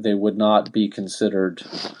think they would not be considered,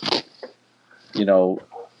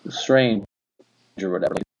 strange or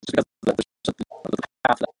whatever.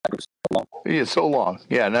 Yeah, so long.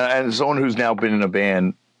 Yeah, and someone who's now been in a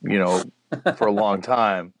band, for a long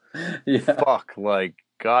time. Yeah. Fuck, like,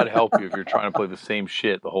 God help you if you're trying to play the same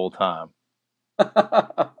shit the whole time.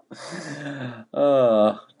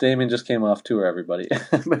 Damien just came off tour, everybody.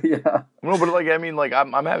 But yeah. No, but like, I mean, like,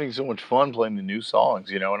 I'm having so much fun playing the new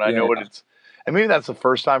songs, and I know what it's. And maybe that's the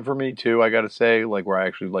first time for me too. I got to say, like, where I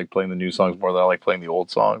actually like playing the new songs more than I like playing the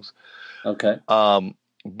old songs. Okay.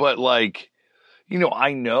 But like,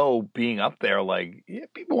 I know being up there, like,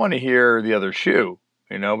 people want to hear the other shoe,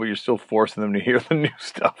 but you're still forcing them to hear the new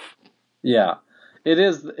stuff. Yeah, it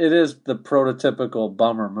is the prototypical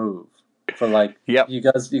bummer move for, like, yep. You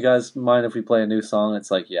guys mind if we play a new song?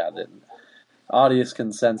 It's like, yeah, the audience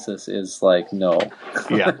consensus is like, no.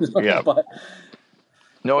 Yeah, yeah. But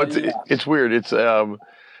it's weird. It's and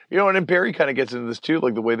then Barry kind of gets into this too,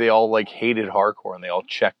 like the way they all like hated hardcore and they all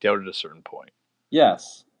checked out at a certain point.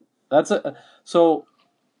 Yes, so.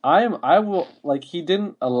 I will, like, he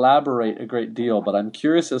didn't elaborate a great deal, but I'm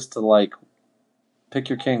curious as to, like, Pick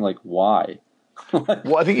Your King, like, why?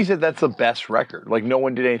 Well, I think he said that's the best record. Like, no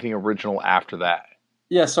one did anything original after that.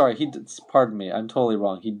 Yeah, sorry, pardon me, I'm totally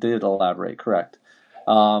wrong. He did elaborate, correct.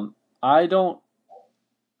 I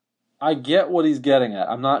get what he's getting at.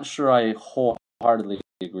 I'm not sure I wholeheartedly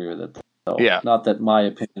agree with it, though. Yeah. Not that my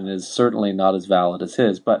opinion is certainly not as valid as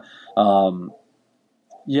his, but,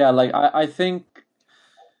 yeah, like, I think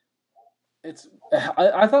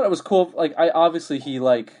I thought it was cool. Like, obviously he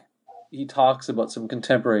talks about some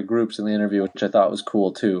contemporary groups in the interview, which I thought was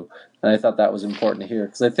cool too, and I thought that was important to hear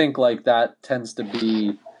because I think, like, that tends to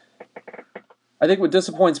be. I think what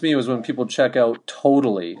disappoints me was when people check out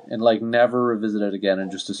totally and, like, never revisit it again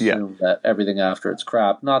and just assume that everything after it's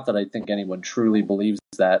crap. Not that I think anyone truly believes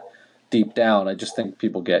that deep down. I just think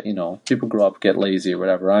people people grow up, get lazy or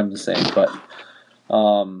whatever. I'm the same, but.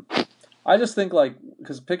 I just think, like,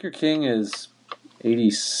 because Pick Your King is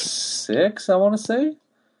 86, I want to say.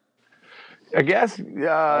 I guess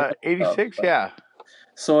 86, yeah.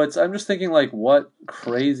 So I'm just thinking, like, what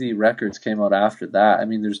crazy records came out after that? I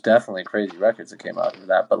mean, there's definitely crazy records that came out after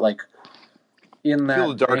that, but, like, in that Feel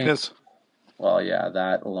the Darkness. Well, yeah,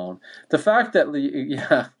 that alone. The fact that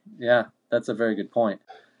yeah, that's a very good point.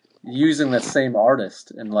 Using that same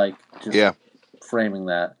artist and, like, just framing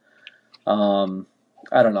that.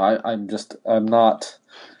 I don't know. I'm not.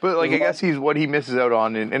 But, like, I guess what he misses out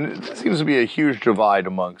on, and it seems to be a huge divide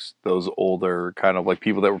amongst those older kind of, like,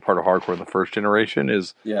 people that were part of hardcore in the first generation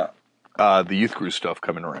is the youth crew stuff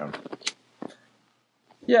coming around.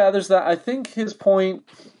 Yeah, there's that. I think his point.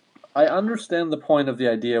 I understand the point of the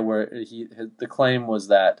idea where the claim was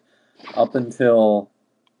that up until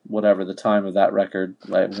whatever the time of that record,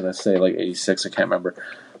 I'm going to say like 86, I can't remember.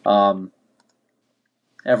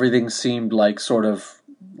 Everything seemed like sort of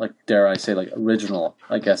like dare I say, like original,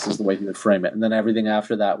 I guess is the way he would frame it. And then everything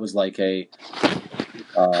after that was like there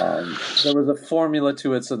was a formula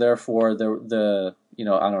to it, so therefore the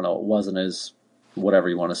I don't know, it wasn't as whatever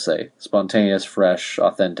you want to say, spontaneous, fresh,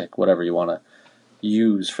 authentic, whatever you want to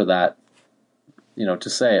use for that, to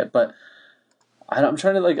say it. But I'm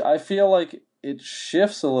trying to I feel like it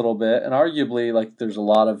shifts a little bit, and arguably like there's a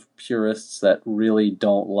lot of purists that really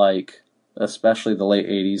don't like, especially the late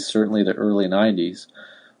 80s, certainly the early 90s.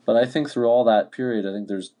 But I think through all that period, I think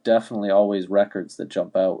there's definitely always records that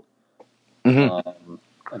jump out. Mm-hmm.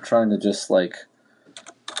 I'm trying to just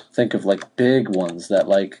think of big ones that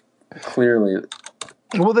clearly.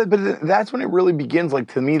 Well, but that's when it really begins.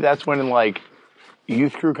 Like to me, that's when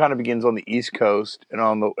Youth Crew kind of begins on the East Coast and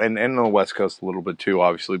on the West Coast a little bit too,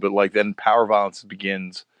 obviously. But then Power Violence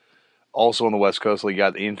begins also on the West Coast. Like you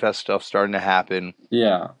got the Infest stuff starting to happen.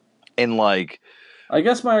 Yeah, and I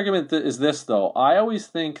guess my argument is this though. I always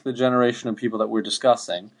think the generation of people that we're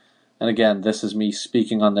discussing, and again, this is me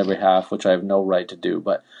speaking on their behalf, which I have no right to do,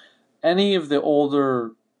 but any of the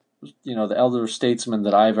older, the elder statesmen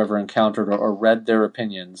that I've ever encountered or read their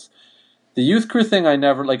opinions. The Youth Crew thing,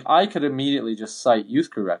 I could immediately just cite Youth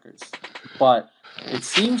Crew records. But it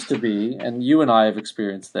seems to be, and you and I have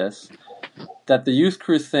experienced this, that the Youth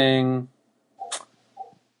Crew thing,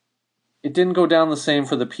 it didn't go down the same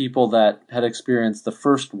for the people that had experienced the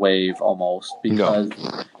first wave almost, because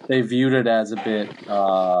they viewed it as a bit,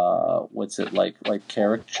 like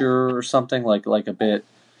caricature or something, like a bit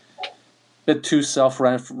too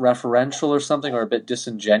self-referential or something, or a bit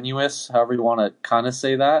disingenuous, however you want to kind of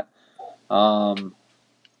say that.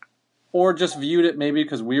 Or just viewed it maybe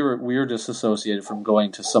because we were disassociated from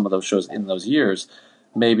going to some of those shows in those years.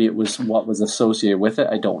 Maybe it was what was associated with it.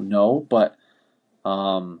 I don't know, but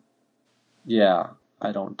yeah,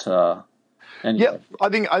 I don't. Anyway. Yeah, I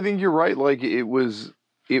think you're right. Like it was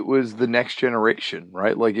the next generation,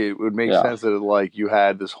 right? Like it would make sense that you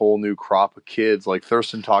had this whole new crop of kids. Like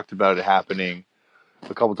Thurston talked about it happening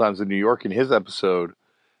a couple times in New York in his episode.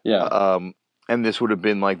 Yeah. And this would have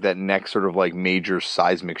been that next sort of major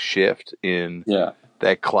seismic shift in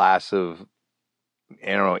that class of,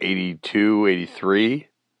 I don't know, 82, 83.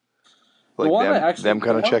 Them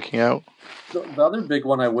kind of checking out. The other big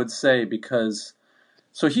one I would say, because,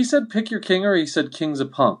 so he said Pick Your King or he said Kings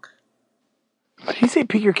of Punk? Did he say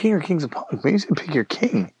Pick Your King or Kings of Punk? Maybe he said Pick Your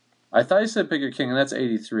King. I thought he said Pick Your King, and that's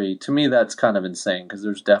 83. To me, that's kind of insane, because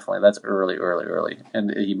that's early.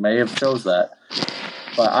 And he may have chose that.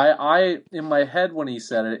 But I, in my head when he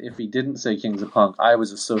said it, if he didn't say Kings of Punk, I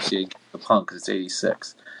was associating the punk because it's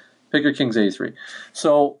 86. Pick Your King's 83.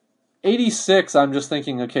 So 86, I'm just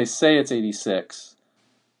thinking, okay, say it's 86.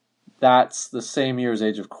 That's the same year as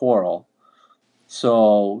Age of Quarrel.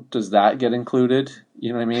 So does that get included? You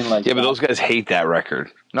know what I mean? Yeah, but those guys hate that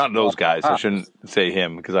record. Not those guys. I shouldn't say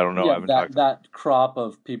him because I don't know. Yeah, I haven't talked that crop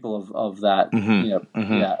of people of that.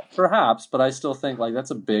 Mm-hmm. Yeah, perhaps. But I still think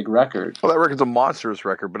that's a big record. Well, that record's a monstrous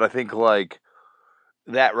record, but I think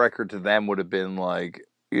that record to them would have been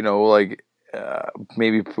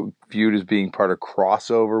maybe viewed as being part of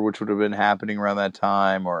crossover, which would have been happening around that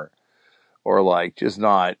time, or just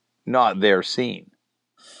not their scene.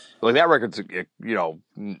 That record's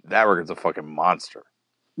a fucking monster.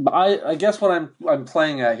 But I guess what I'm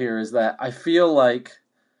playing at here is that I feel like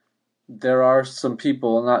there are some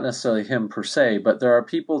people, not necessarily him per se, but there are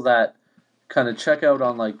people that kind of check out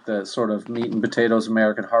on the sort of meat and potatoes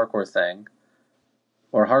American hardcore thing,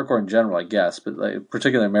 or hardcore in general, I guess, but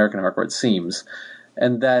particularly American hardcore, it seems.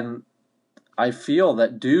 And then I feel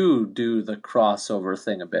that do the crossover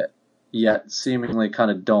thing a bit, yet seemingly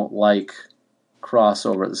kind of don't like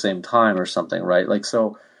crossover at the same time or something, right?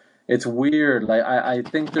 So it's weird. I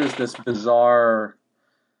think there's this bizarre.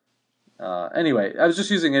 Anyway, I was just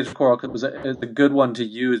using Age of Quarrel because it was a good one to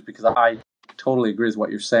use because I totally agree with what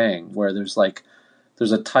you're saying. Where there's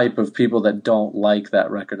a type of people that don't like that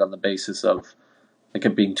record on the basis of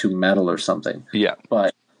it being too metal or something. Yeah,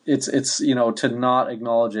 but it's to not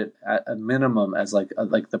acknowledge it at a minimum as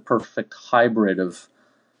the perfect hybrid of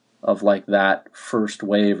that first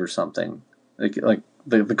wave or something. Like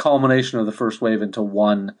the culmination of the first wave into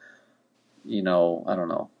one, I don't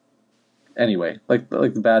know. Anyway, like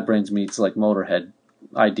the Bad Brains meets Motorhead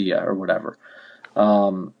idea or whatever.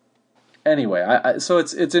 Anyway, so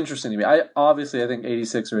it's interesting to me. I think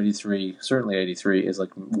 86 or 83, certainly 83 is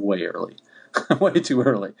way early, way too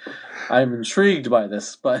early. I'm intrigued by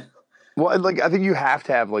this, but. Well, I think you have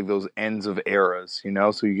to have those ends of eras,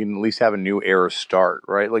 so you can at least have a new era start,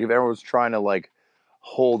 right? If everyone's trying to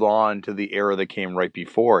hold on to the era that came right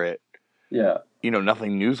before it, yeah,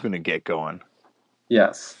 nothing new's going to get going.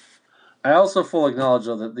 Yes. I also fully acknowledge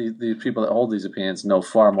though, that the people that hold these opinions know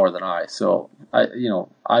far more than I. So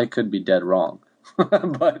I could be dead wrong,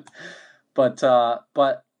 but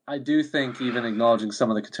I do think even acknowledging some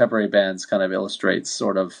of the contemporary bands kind of illustrates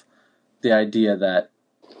sort of the idea that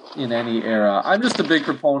in any era, I'm just a big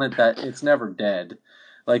proponent that it's never dead.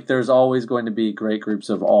 Like there's always going to be great groups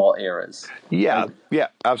of all eras. Yeah, Like, yeah,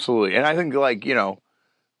 absolutely. And I think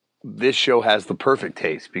this show has the perfect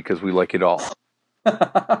taste because we like it all,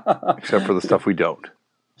 except for the stuff we don't,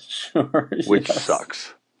 sure, which yes.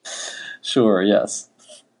 sucks. Sure, yes.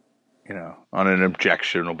 On an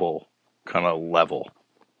objectionable kind of level.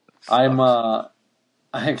 I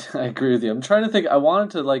agree with you. I'm trying to think. I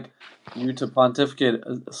wanted to you to pontificate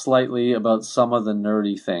slightly about some of the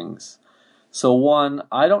nerdy things. So one,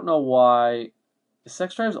 I don't know why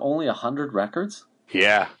Sex Drive's only 100 records.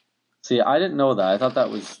 Yeah. See, I didn't know that. I thought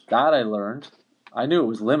that I learned. I knew it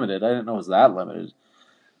was limited. I didn't know it was that limited.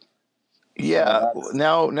 Yeah. So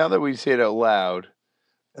now that we say it out loud,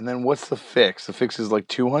 and then what's the fix? The fix is like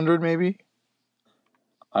 200 maybe?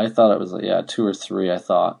 I thought it was 2 or 3. I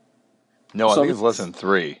thought. No, I think it's less than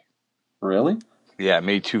 3. Really? Yeah,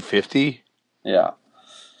 maybe 250. Yeah.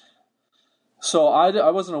 So I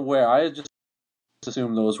wasn't aware. I had just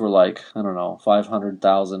assumed those were I don't know,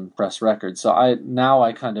 500,000 press records. So I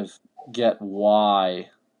kind of get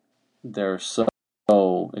why they're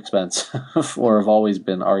so expensive, or have always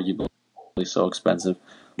been arguably so expensive.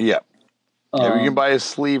 Yeah. Yeah, you can buy a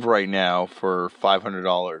sleeve right now for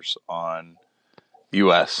 $500 on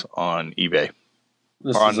US on eBay.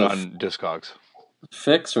 This or is on Discogs.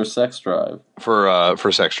 Fix or Sex Drive?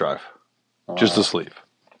 For Sex Drive. Wow. Just the sleeve.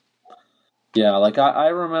 Yeah, I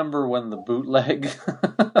remember when the bootleg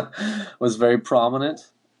was very prominent,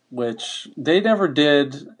 which they never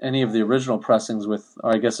did any of the original pressings with,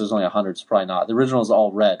 or I guess there's only 100, it's probably not. The original is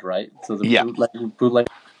all red, right? So the bootleg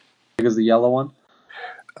is the yellow one?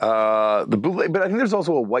 The bootleg, but I think there's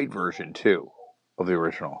also a white version, too, of the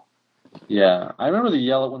original. Yeah, I remember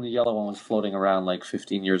when the yellow one was floating around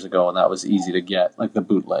 15 years ago, and that was easy to get, like the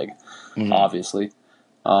bootleg, obviously.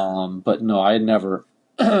 But no, I don't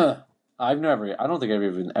think I've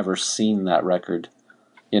even ever seen that record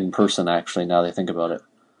in person, actually, now that I think about it.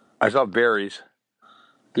 I saw Berries.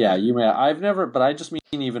 Yeah, but I just mean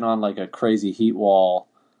even on a crazy heat wall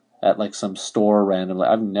at some store randomly.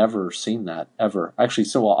 I've never seen that, ever. Actually,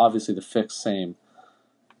 obviously the Fix, same.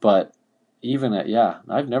 But even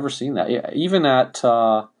I've never seen that. Yeah, even at,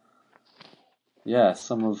 some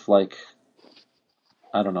of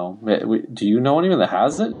I don't know. Do you know anyone that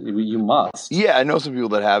has it? You must. Yeah, I know some people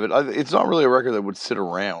that have it. It's not really a record that would sit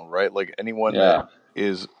around, right? Like anyone that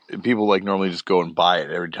is, people normally just go and buy it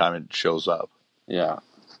every time it shows up. Yeah.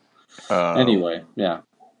 Anyway, yeah.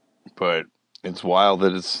 But it's wild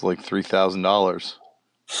that it's $3,000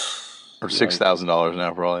 or $6,000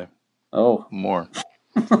 now, probably. Oh, more.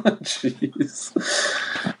 Jeez.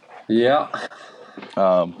 Yeah.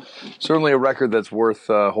 Certainly a record that's worth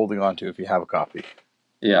holding on to if you have a copy.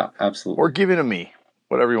 Yeah, absolutely. Or give it to me,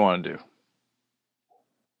 whatever you want to do.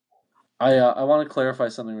 I want to clarify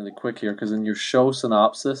something really quick here, because in your show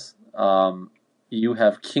synopsis, you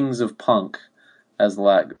have Kings of Punk as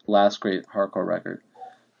the last great hardcore record.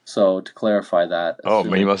 So to clarify that. Oh,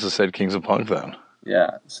 man, you must have said Kings of Punk then.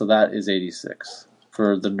 Yeah, so that is 86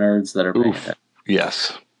 for the nerds that are paying it.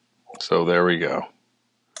 Yes. So there we go.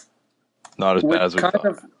 Not as bad as we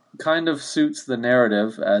thought. Kind of suits the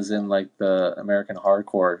narrative, as in the American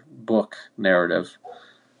hardcore book narrative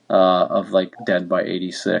of Dead by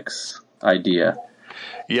 86 idea.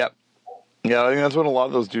 Yep. Yeah, I think that's what a lot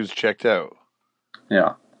of those dudes checked out.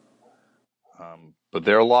 Yeah. But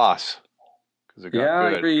they're a loss. Good.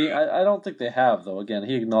 I agree. I don't think they have, though. Again,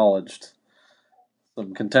 he acknowledged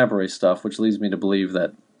some contemporary stuff, which leads me to believe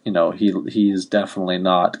that he's definitely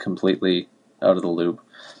not completely out of the loop.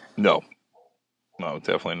 No,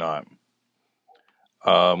 definitely not.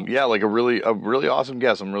 A really awesome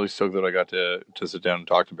guest. I'm really stoked that I got to sit down and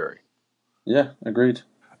talk to Barry. Yeah, agreed.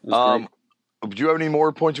 Do you have any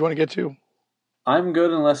more points you want to get to? I'm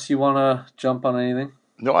good, unless you want to jump on anything.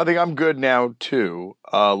 No, I think I'm good now too.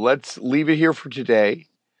 Let's leave it here for today.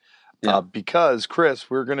 Yeah. Because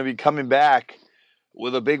Chris, we're going to be coming back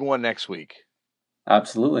with a big one next week.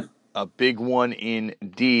 Absolutely. A big one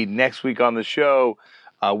indeed. Next week on the show,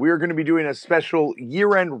 we're going to be doing a special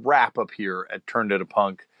year-end wrap-up here at Turned Out a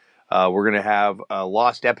Punk. We're going to have a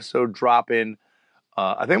lost episode drop in.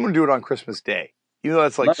 I think I'm going to do it on Christmas Day. Even though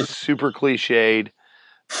that's super cliched.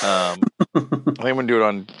 I think I'm going to do it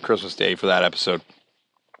on Christmas Day for that episode.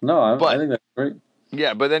 No, I think that's great.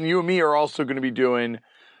 Yeah, but then you and me are also going to be doing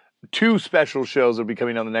 2 special shows that will be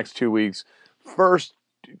coming on the next 2 weeks. First,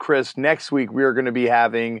 Chris, next week we are going to be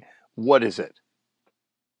having, what is it?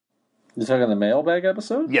 You're talking the mailbag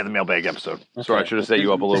episode? Yeah, the mailbag episode. Okay. Sorry, I should have set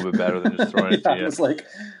you up a little bit better than just throwing it to you. I was like,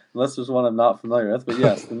 unless there's one I'm not familiar with. But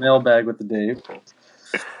yes, the mailbag with the Dave.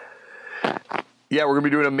 Yeah, we're going to be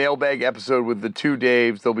doing a mailbag episode with the two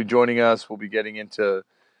Daves. They'll be joining us. We'll be getting into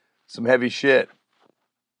some heavy shit.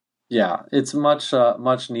 Yeah, it's much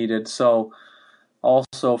needed. So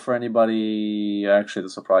also for anybody, actually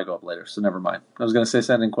this will probably go up later, so never mind. I was going to say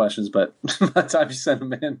send in questions, but by the time you send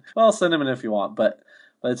them in, well, send them in if you want, but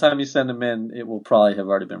by the time you send them in, it will probably have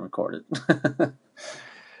already been recorded.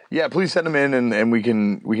 Yeah, please send them in, and we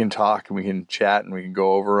can talk, and we can chat, and we can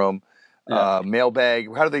go over them. Yeah.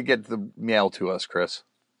 Mailbag, how do they get the mail to us, Chris?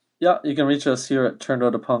 Yeah, you can reach us here at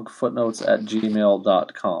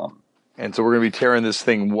turnedoutapunkfootnotes@gmail.com. And so we're going to be tearing this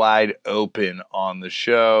thing wide open on the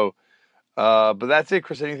show. But that's it,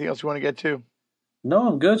 Chris. Anything else you want to get to? No,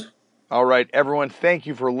 I'm good. All right, everyone, thank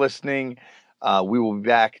you for listening. We will be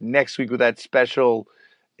back next week with that special.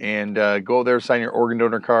 And go there, sign your organ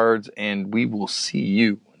donor cards, and we will see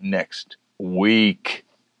you next week.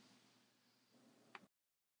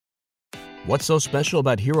 What's so special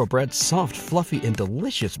about Hero Bread's soft, fluffy, and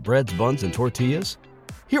delicious breads, buns, and tortillas?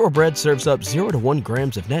 Hero Bread serves up 0 to 1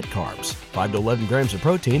 grams of net carbs, 5 to 11 grams of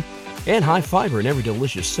protein, and high fiber in every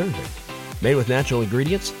delicious serving. Made with natural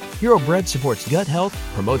ingredients, Hero Bread supports gut health,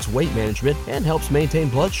 promotes weight management, and helps maintain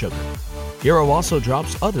blood sugar. Hero also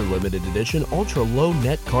drops other limited edition ultra-low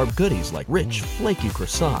net carb goodies like rich, flaky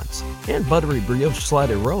croissants and buttery brioche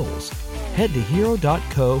slider rolls. Head to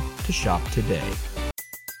hero.co to shop today.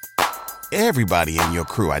 Everybody in your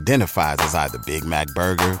crew identifies as either Big Mac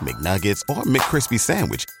Burger, McNuggets, or McCrispy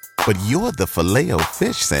Sandwich. But you're the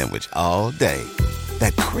Filet-O-Fish Sandwich all day.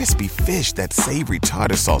 That crispy fish, that savory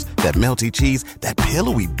tartar sauce, that melty cheese, that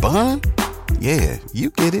pillowy bun. Yeah,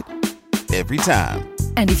 you get it. Every time.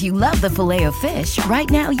 And if you love the Filet-O-Fish, right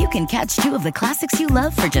now you can catch 2 of the classics you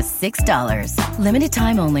love for just $6. Limited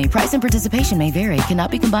time only. Price and participation may vary. Cannot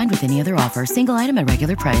be combined with any other offer. Single item at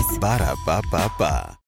regular price. Ba-da-ba-ba-ba.